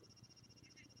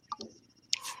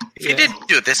 If you didn't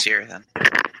do it this year, then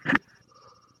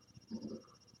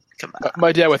come on.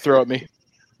 My dad would throw at me.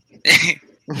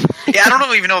 Yeah, I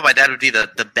don't even know if my dad would be the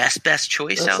best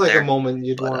choice That's out like there. a moment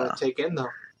you'd But, want to take in, though.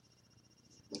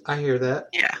 I hear that.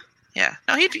 Yeah.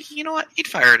 No, you know what? He'd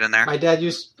fire it in there. My dad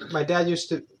used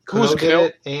to. Who was Cano did Cano?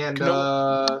 it, and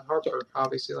Cano? Harper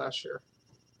obviously last year.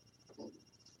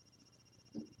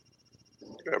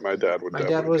 Yeah, my dad would. My dad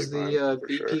definitely was be mine, the for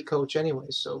BP sure. coach anyway,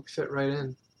 so fit right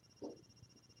in.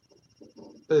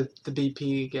 The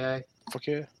BP guy, Fuck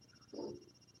yeah.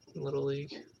 in Little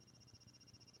League.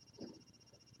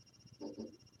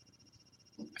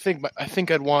 I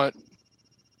think I'd want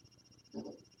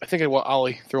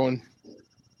Ollie throwing.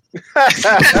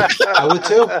 I would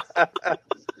too.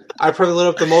 I probably lit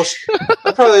up the most.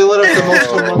 I probably lit up the most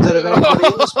home runs out of anybody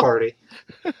in this party.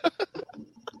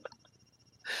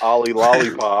 Ollie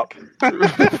Lollipop. I Ollie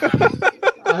actually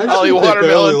think I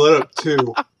Watermelon. only lit up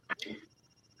 2.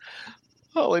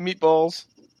 Ollie meatballs.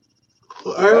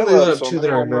 I only lit up so 2 many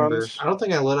that I home remember. runs. I don't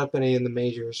think I lit up any in the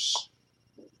majors.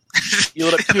 You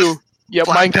lit up 2. Yeah,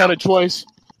 mine counted twice.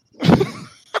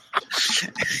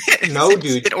 No,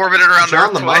 dude. It orbited around John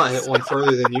Earth Lamont twice. hit one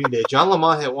further than you did. John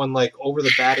Lamont hit one like over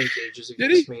the batting cages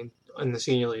Did against me in the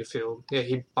senior league field. Yeah,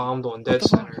 he bombed one dead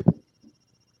center.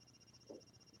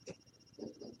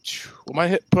 Well,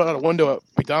 mine put out a window at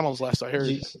McDonald's last I heard.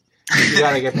 You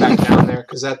gotta get back down there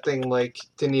because that thing like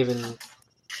didn't even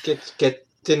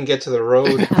didn't get to the It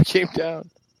road. never came down.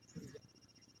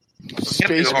 We're gonna do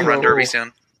Space a home run Pro. derby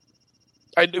soon.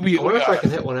 I wonder if I can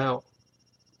hit one out.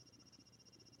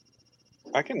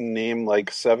 I can name like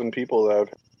 7 people that.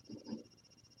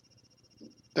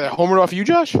 That homer off you,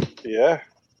 Josh? Yeah,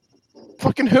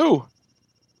 Fucking who?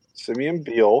 Simeon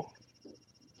Beal,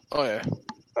 Oh yeah.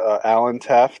 Alan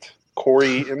Teft,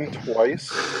 Corey Eaton twice,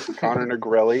 Connor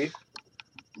Negrelli.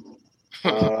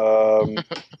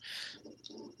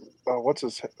 What's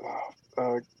his?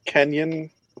 Kenyon.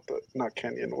 Not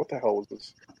Kenyon. What the hell was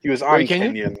this? He was on Ray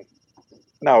Kenyon? Kenyon.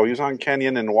 No, he was on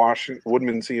Kenyon and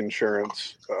Woodman C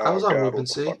Insurance. I was on God, Woodman what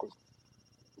the C. fuck was-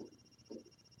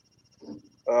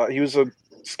 he was a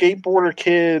skateboarder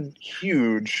kid,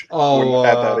 huge at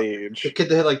that age. The kid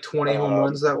that hit like 20 home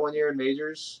runs that one year in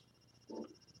majors.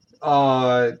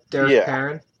 Derek Yeah.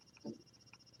 Perrin.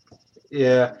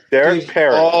 Yeah, Derek Dude,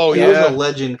 Perrin. Oh, he yeah. was a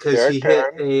legend because Derek he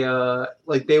Perrin. hit a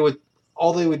like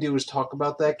all they would do was talk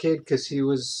about that kid because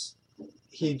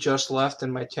he just left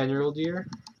in my 10-year-old year.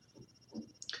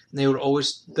 And they would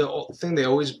always the thing they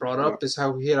always brought up is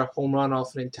how he hit a home run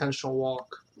off an intentional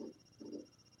walk.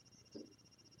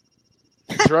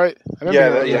 That's right. I remember Yeah,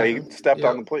 that. yeah, he stepped Yeah.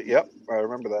 on the plate. Yep, I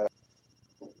remember that.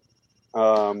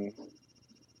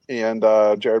 And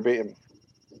Jared Bateman.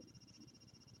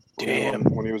 Damn.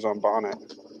 When he was on Bonnet.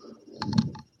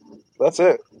 That's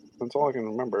it. That's all I can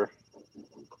remember.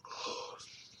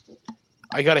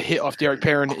 I got a hit off Derek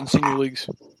Perrin in senior leagues,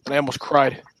 and I almost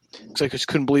cried because I just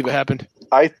couldn't believe it happened.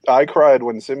 I cried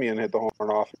when Simeon hit the home run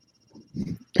off.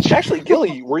 Actually,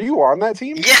 Gilly, were you on that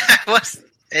team? Yeah, it was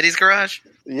Eddie's garage.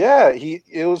 Yeah,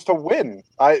 it was to win.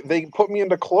 They put me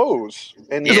into close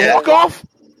and Did he a Yeah. walk off?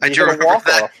 I he do hit a remember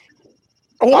that. walk-off.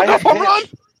 A walk I off had home run?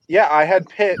 pitched. Yeah, I had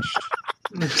pitched.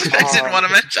 I didn't want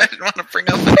to mention. I didn't want to bring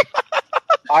up. Any.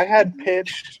 I had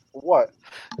pitched. What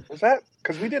was that?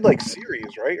 Because we did like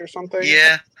series, right, or something.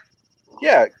 Yeah,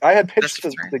 Yeah, I had pitched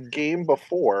That's right. the game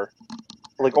before,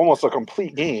 like almost a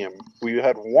complete game. We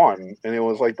had won, and it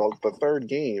was like the third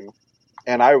game,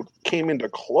 and I came into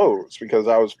close because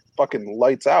I was fucking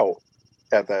lights out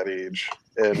at that age,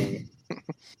 and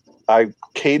I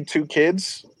K'd 2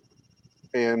 kids,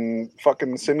 and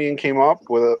fucking Simeon came up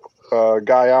with a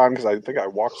guy on because I think I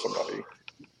walked somebody,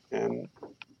 and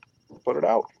put it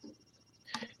out.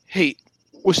 Hey,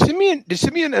 did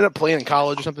Simeon end up playing in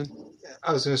college or something?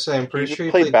 I was going to say, I'm pretty He sure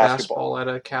he played played basketball. basketball at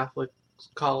a Catholic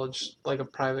college, like a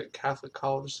private Catholic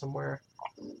college somewhere.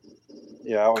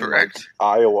 Yeah, in, like, Correct.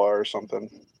 Iowa or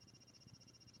something.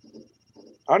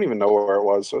 I don't even know where it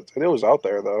was. So it was out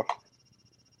there though.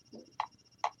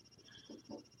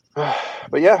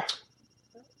 But yeah,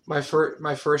 My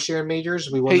first year in majors,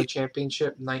 we won Hey. the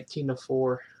championship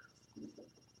 19-4.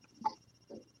 Oh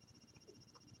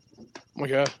my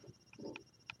god.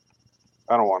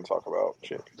 I don't want to talk about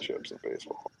championships in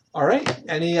baseball. All right.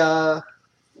 Any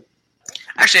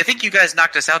Actually, I think you guys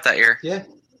knocked us out that year. yeah.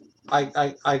 I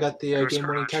got the There was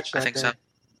game-winning Garage. touch I that think day. so.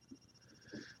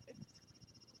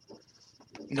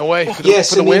 No way. Yeah, For the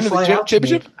Simeon win of the flying out to me,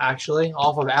 championship? actually,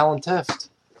 off of Alan Teft.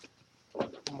 Oh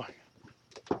my-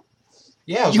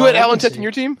 Yeah, it was You on had Alan Edmonton. Teft in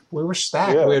your team? We were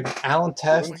stacked. Yeah. We had Alan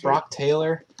Teft, Edmonton. Brock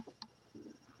Taylor,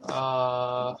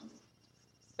 that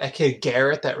kid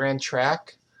Garrett that ran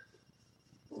track.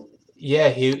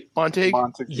 Yeah, Montague?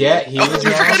 Montague. he Oh, was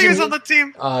I forgot he was awesome. on the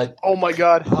team. Oh my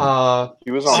god. He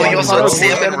was Oh, on. you also had Montague.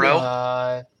 Sam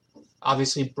Monroe?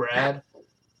 Obviously Brad.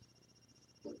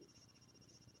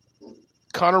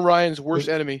 Connor Ryan's worst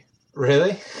enemy,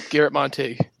 Really? Garrett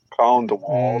Montague. Colin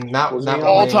DeWald. Not Was he not on?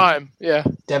 All really. time. Yeah.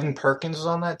 Devin Perkins was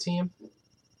on that team.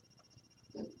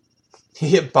 He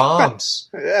hit bombs.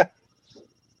 Yeah.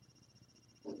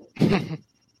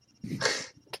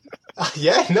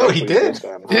 Yeah, no, he did.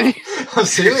 then. Did he? I'm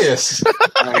serious.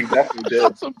 No, he definitely did.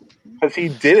 Awesome. Because he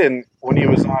didn't when he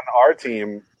was on our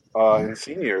team in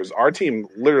seniors. Our team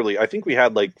literally, I think we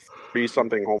had like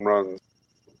 3-something home runs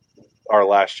our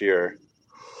last year.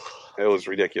 It was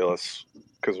ridiculous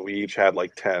because we each had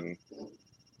like 10.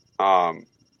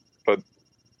 But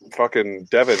fucking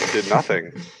Devin did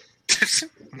nothing.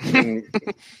 And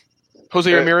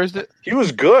Jose Ramirez did? he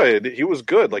was good. He was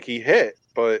good. Like he hit,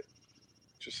 but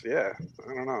just I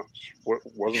don't know. Just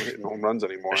wasn't hitting home runs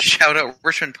anymore. Shout out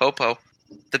Richmond Popo,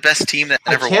 the best team that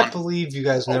I never can't won. believe you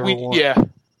guys never won. Yeah.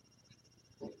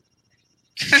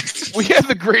 We had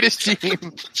the greatest team.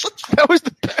 That was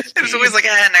the best. It was always like,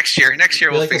 next year. Next year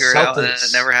You're we'll like the figure it out. And then Celtics.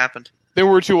 it never happened. They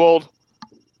were too old.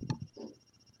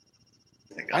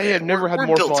 I have never had We're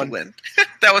more built fun. to win.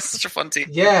 That was such a fun team.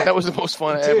 Yeah. That was the most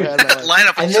fun I Dude. ever had in my That life.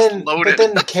 lineup was And just then, loaded. but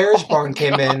then the Carriage Barn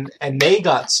came in, and they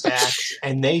got stacked,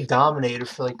 and they dominated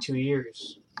for like 2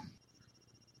 years.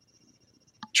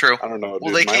 True. I don't know.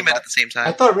 Well, dude. they My came in la- at the same time.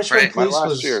 I thought Richmond Right. My Police last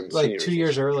was year in like seniors 2 years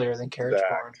was earlier than Carriage stacked.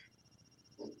 Barn.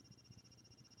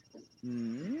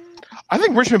 I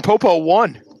think Richmond Popo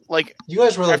won. Like, You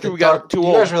guys were like After the we got dark. too You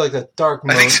old. guys were like the dark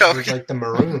I think so. like the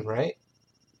maroon, right?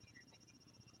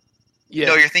 yeah.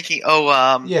 No, you're thinking, Yeah,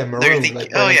 no, maroon. you're thinking,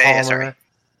 like oh, Brandon yeah, Palmer. sorry.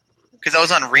 Because I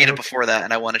was on Rita before that,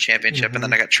 and I won a championship, and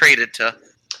then I got traded to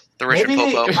the Richmond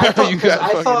Maybe Popo. I thought, You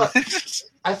 'cause got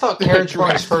I thought Carriage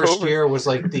Barn's Dragged first over. year was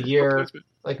like the year,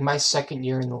 like my second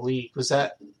year in the league. Was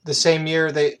that the same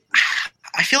year they?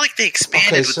 I feel like they expanded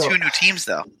Okay, with so- 2 new teams,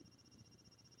 though.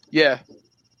 Yeah.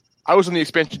 I was on the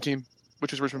expansion team,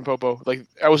 which was Richmond Popo. Like,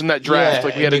 I was in that draft. Yeah,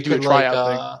 like, we had to and do a you could,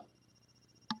 tryout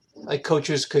thing. Like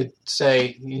coaches could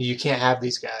say, you can't have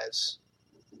these guys.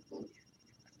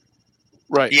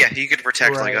 Right. Yeah, you could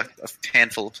protect Right. like a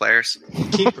handful of players.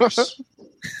 Keepers.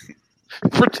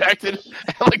 Protected.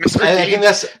 like, Mr. I think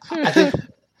Gates. that's. I think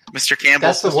Mr. Campbell,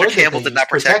 that's the Mr. word. that Campbell they did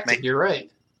not use, protect protected. me. You're right.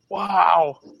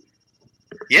 Wow.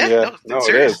 Yeah, no, it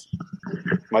serious. is.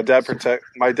 My dad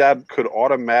could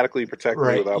automatically protect me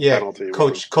Right. without Yeah. penalty. which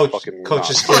was Coach's fucking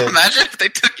coach's nuts. kid. Imagine if they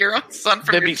took your own son from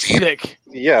That'd your be team. sick.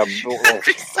 Yeah, That'd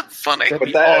be so funny. That'd but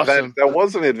be that, awesome. that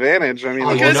was an advantage. I mean, Oh,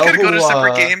 You it guys know gotta go to who,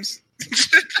 separate games.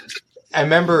 I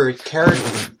remember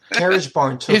Carriage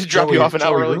Barn took Just drop you Joey, off an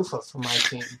hour Joey early. Rufa from my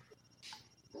team.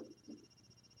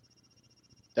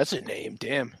 That's a name.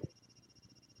 Damn.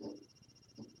 we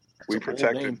That's a bold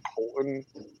protected name. Colton,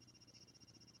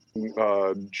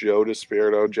 Joe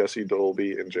DeSpirito, Jesse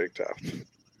Dolby, and Jake Taft.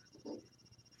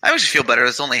 I always feel better.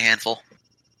 There's only a handful.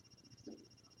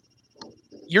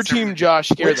 Your team, Josh,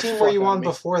 scared What the team fuck were you out of on me.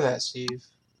 before that, Steve?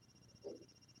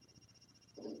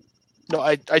 No,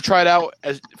 I tried out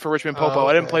for Richmond Popo. Oh,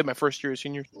 I didn't okay. play my first year as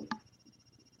senior.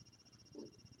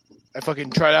 I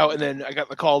fucking tried out, and then I got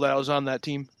the call that I was on that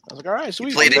team. I was like, all right, You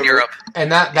sweet. played in never- Europe.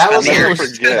 And that I'll was never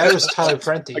forget. that was Tyler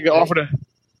Prenti. I got offered a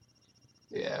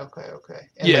Yeah, okay.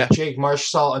 And Yeah. like Jake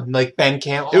Marshall and like Ben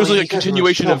Campbell. It was like a you guys were-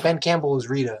 continuation no, of- Ben Campbell was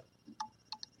Rita.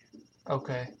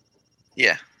 Okay.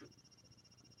 Yeah.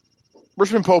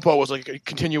 Richmond Popo was like a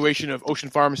continuation of Ocean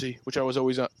Pharmacy, which I was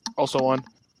always also on.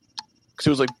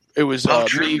 Because it was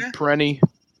true, me, yeah. Perenni,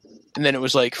 and then it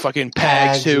was like fucking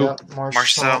Pags too. Yep,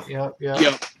 Marcel. Yep.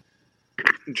 Yep.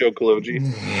 Joe Cologi.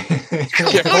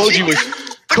 Yeah, Cologi was.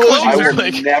 The Cologi I closer. will was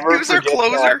like. never He was our forget that.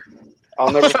 closer.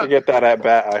 I'll never forget that at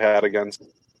bat I had against.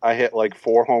 I hit like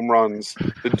 4 home runs.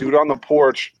 The dude on the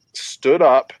porch stood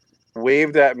up,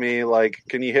 waved at me like,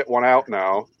 "Can you hit one out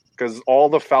now?" Because all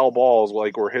the foul balls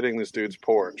like were hitting this dude's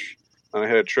porch, and I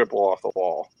hit a triple off the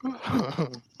wall. Okay.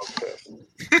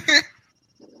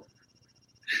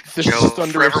 This Joe, is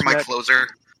thunder forever my respect. closer.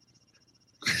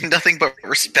 Nothing but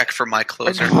respect for my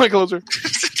closer. My closer.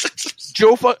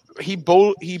 Joe, he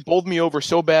bowled me over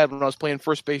so bad when I was playing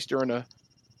first base during a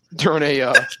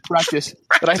practice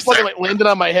that I fucking like landed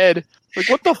on my head. Like,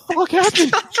 what the fuck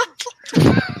happened?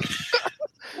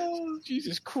 Oh,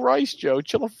 Jesus Christ, Joe,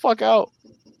 chill the fuck out.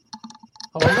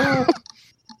 Oh no!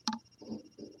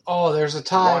 Oh, there's a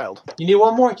tie. Wild. You need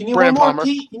one more. You need Brandon one more, Palmer.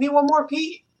 Pete. You need one more,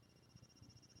 Pete.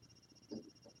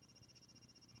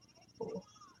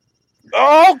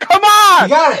 Oh, come You on!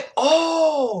 got it.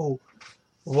 Oh,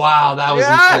 wow, that was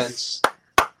Yes!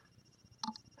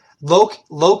 intense.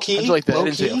 Low key, I feel like that. I low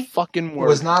didn't say a key. fucking word.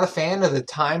 Was not a fan of the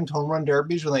timed home run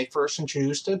derbies when they first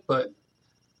introduced it, but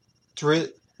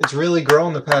it's really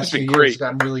grown the past It's few been years. great. It's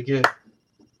gotten really good.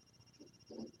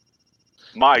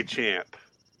 My champ.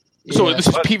 So Yeah. this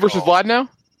is Let's Pete versus go. Vlad now?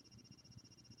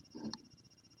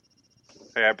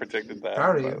 Hey, I predicted that,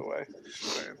 Proud of by you. the way.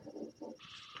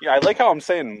 Yeah, I like how I'm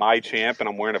saying my champ and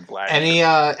I'm wearing a black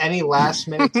shirt. Any last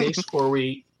minute takes before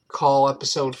we call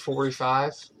episode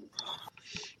 45?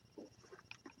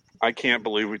 I can't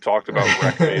believe we talked about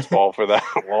rec baseball for that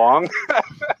long.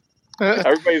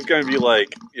 Everybody's going to be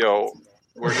like, yo,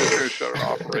 we're just going to shut it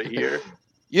off right here.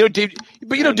 Dave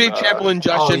And, Chaplin,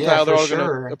 Josh oh, Gentile, yeah, they're for all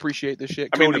sure. gonna appreciate this shit.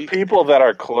 I mean, Cody, the people that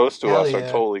are close to Hell us are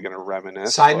yeah. totally going to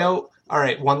reminisce. Side but, note. All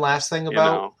right, one last thing you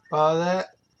about know, that.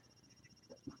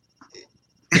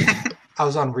 I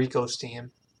was on Rico's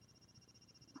team.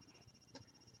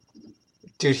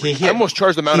 Dude, he I hit almost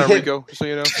charged them out he on hit- Rico, just so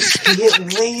you know. he hit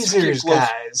lasers, Close.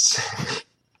 guys.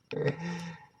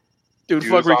 Dude, he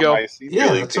fuck was on Rico. my CB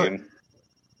Yeah, League that's what- team.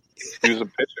 He was a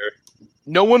pitcher.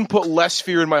 No one put less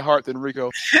fear in my heart than Rico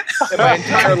in my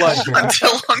entire life.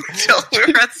 until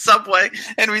we were at Subway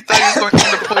and we thought he was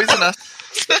going to poison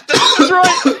us. That's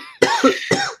right.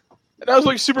 And I was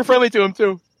like super friendly to him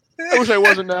too. I wish I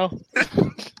wasn't now.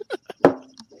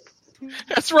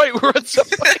 That's right. We're at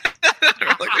Subway.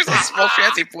 Like, there's a small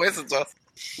chance he poisons us.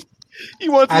 He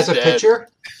wants As us a dead. pitcher,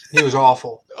 he was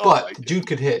awful. Oh my But the dude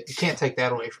could hit. You can't take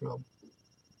that away from him.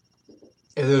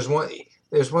 If there's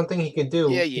one thing he could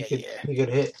do, Yeah, he could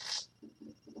hit.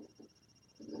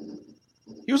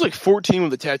 He was like 14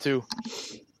 with a tattoo.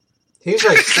 He was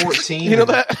like 14. You know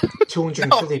that?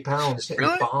 250 pounds hitting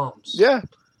Really? bombs. Yeah.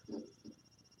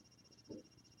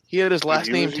 He had his last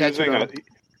He name was tattooed using on a- him.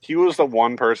 He was the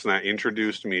one person that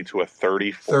introduced me to a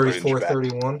 34-inch 34, bat.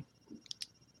 31.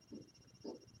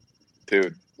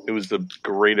 Dude, it was the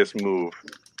greatest move.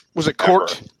 Was it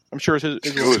corked? I'm sure it's his.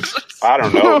 It was, I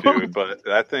don't know, dude, but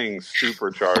that thing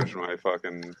supercharged my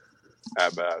fucking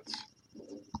at-bats.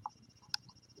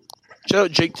 Shout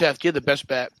out Jake Taft. He had the best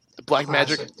bat. The Black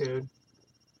Magic. Classic, dude.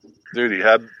 Dude, he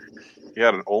had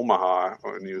an Omaha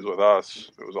when he was with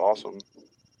us. It was awesome.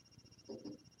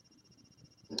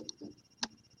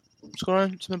 What's going on?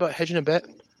 Something about hedging a bet?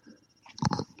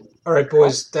 All right,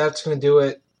 boys, that's going to do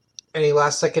it. Any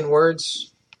last second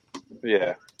words?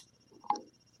 Yeah.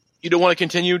 You don't want to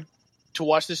continue to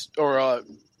watch this or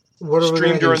What are we Stream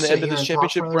gonna during do? the Sit end of here this and talk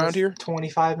championship for another round here?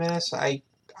 25 minutes? I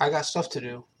got stuff to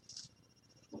do.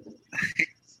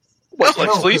 what, like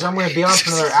No, sleep? because I'm going to be on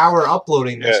for another hour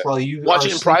uploading this Yeah. while you Watch are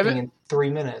it in sleeping private? in 3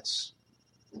 minutes.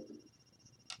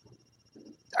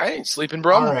 I ain't sleeping,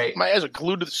 bro. All right. My eyes are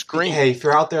glued to the screen. Hey, if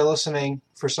you're out there listening,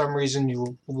 for some reason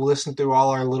you listen through all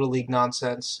our Little League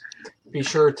nonsense, be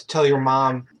sure to tell your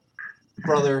mom,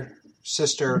 brother,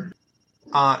 sister,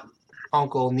 aunt,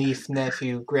 uncle, niece,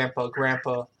 nephew, grandpa,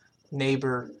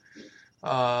 neighbor,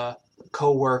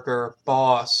 co-worker,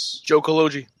 boss. Joe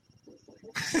Cologi.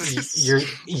 Your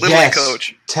Little yes, League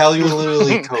coach. tell your Little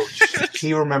League coach.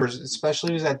 He remembers, especially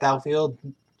if he was at Dowfield.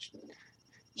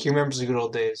 He remembers the good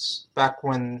old days back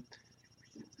when.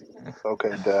 Okay,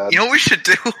 Dad. You know what we should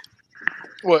do?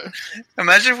 What?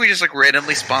 Imagine if we just like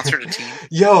randomly sponsored a team.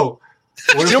 Yo,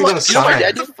 what if You know we what- got a you know what sign?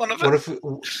 Dad That's the fun of What it.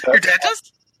 if Your dad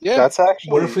does? Yeah. That's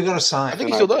actually. what if we got a I sign? think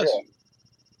he still does.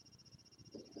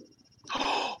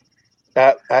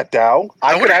 At Dow,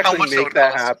 I could wonder how actually much that make would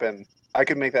that cost. happen. I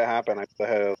could make that happen. I the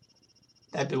head of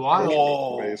That'd be wild.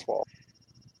 Whoa. baseball.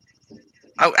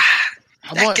 Oh,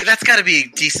 How much? that's got to be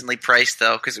decently priced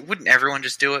though, because wouldn't everyone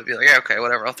just do it? Be like, yeah, okay,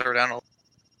 whatever, I'll throw down a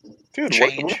Dude, what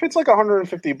change. if it's like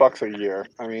 $150 a year?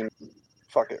 I mean,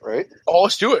 fuck it, right? Oh,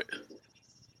 let's do it.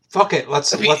 Fuck it.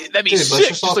 Let's That'd be dude, sick. let's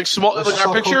Just all- like small, let's like just our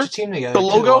all picture, coach a team together, the too,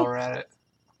 logo? while we're at it.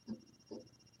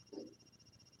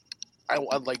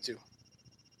 I'd like to.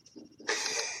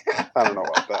 I don't know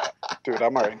about that, dude.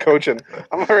 I'm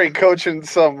already coaching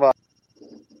some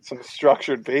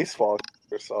structured baseball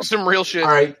or something. Some real shit. All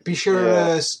right, be sure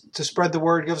Yeah. to spread the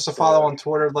word. Give us a follow Yeah. on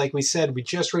Twitter. Like we said, we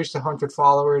just reached 100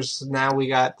 followers. Now we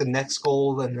got the next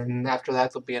goal, and then after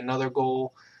that, there'll be another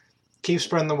goal. Keep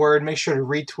spreading the word. Make sure to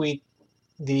retweet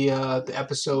the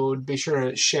episode. Be sure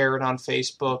to share it on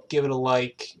Facebook. Give it a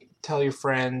like. Tell your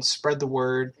friends. Spread the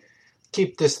word.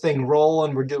 Keep this thing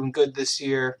rolling. We're doing good this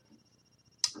year.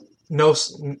 No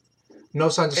signs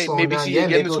of Hey, slowing maybe down. see you Yeah,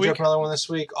 again maybe this we'll week. jump another one this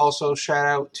week. Also, shout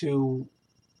out to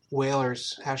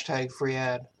Whalers. #free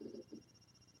ad.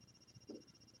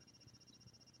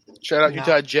 Shout out No.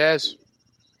 Utah Jazz.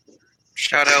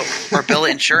 shout out Arbella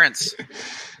Insurance.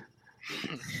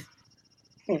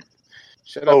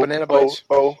 Shout out Banana Bites.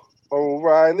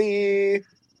 O'Reilly.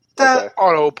 That- Okay.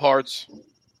 Auto Parts.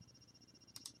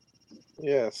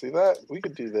 Yeah, see that? We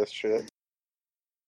could do this shit.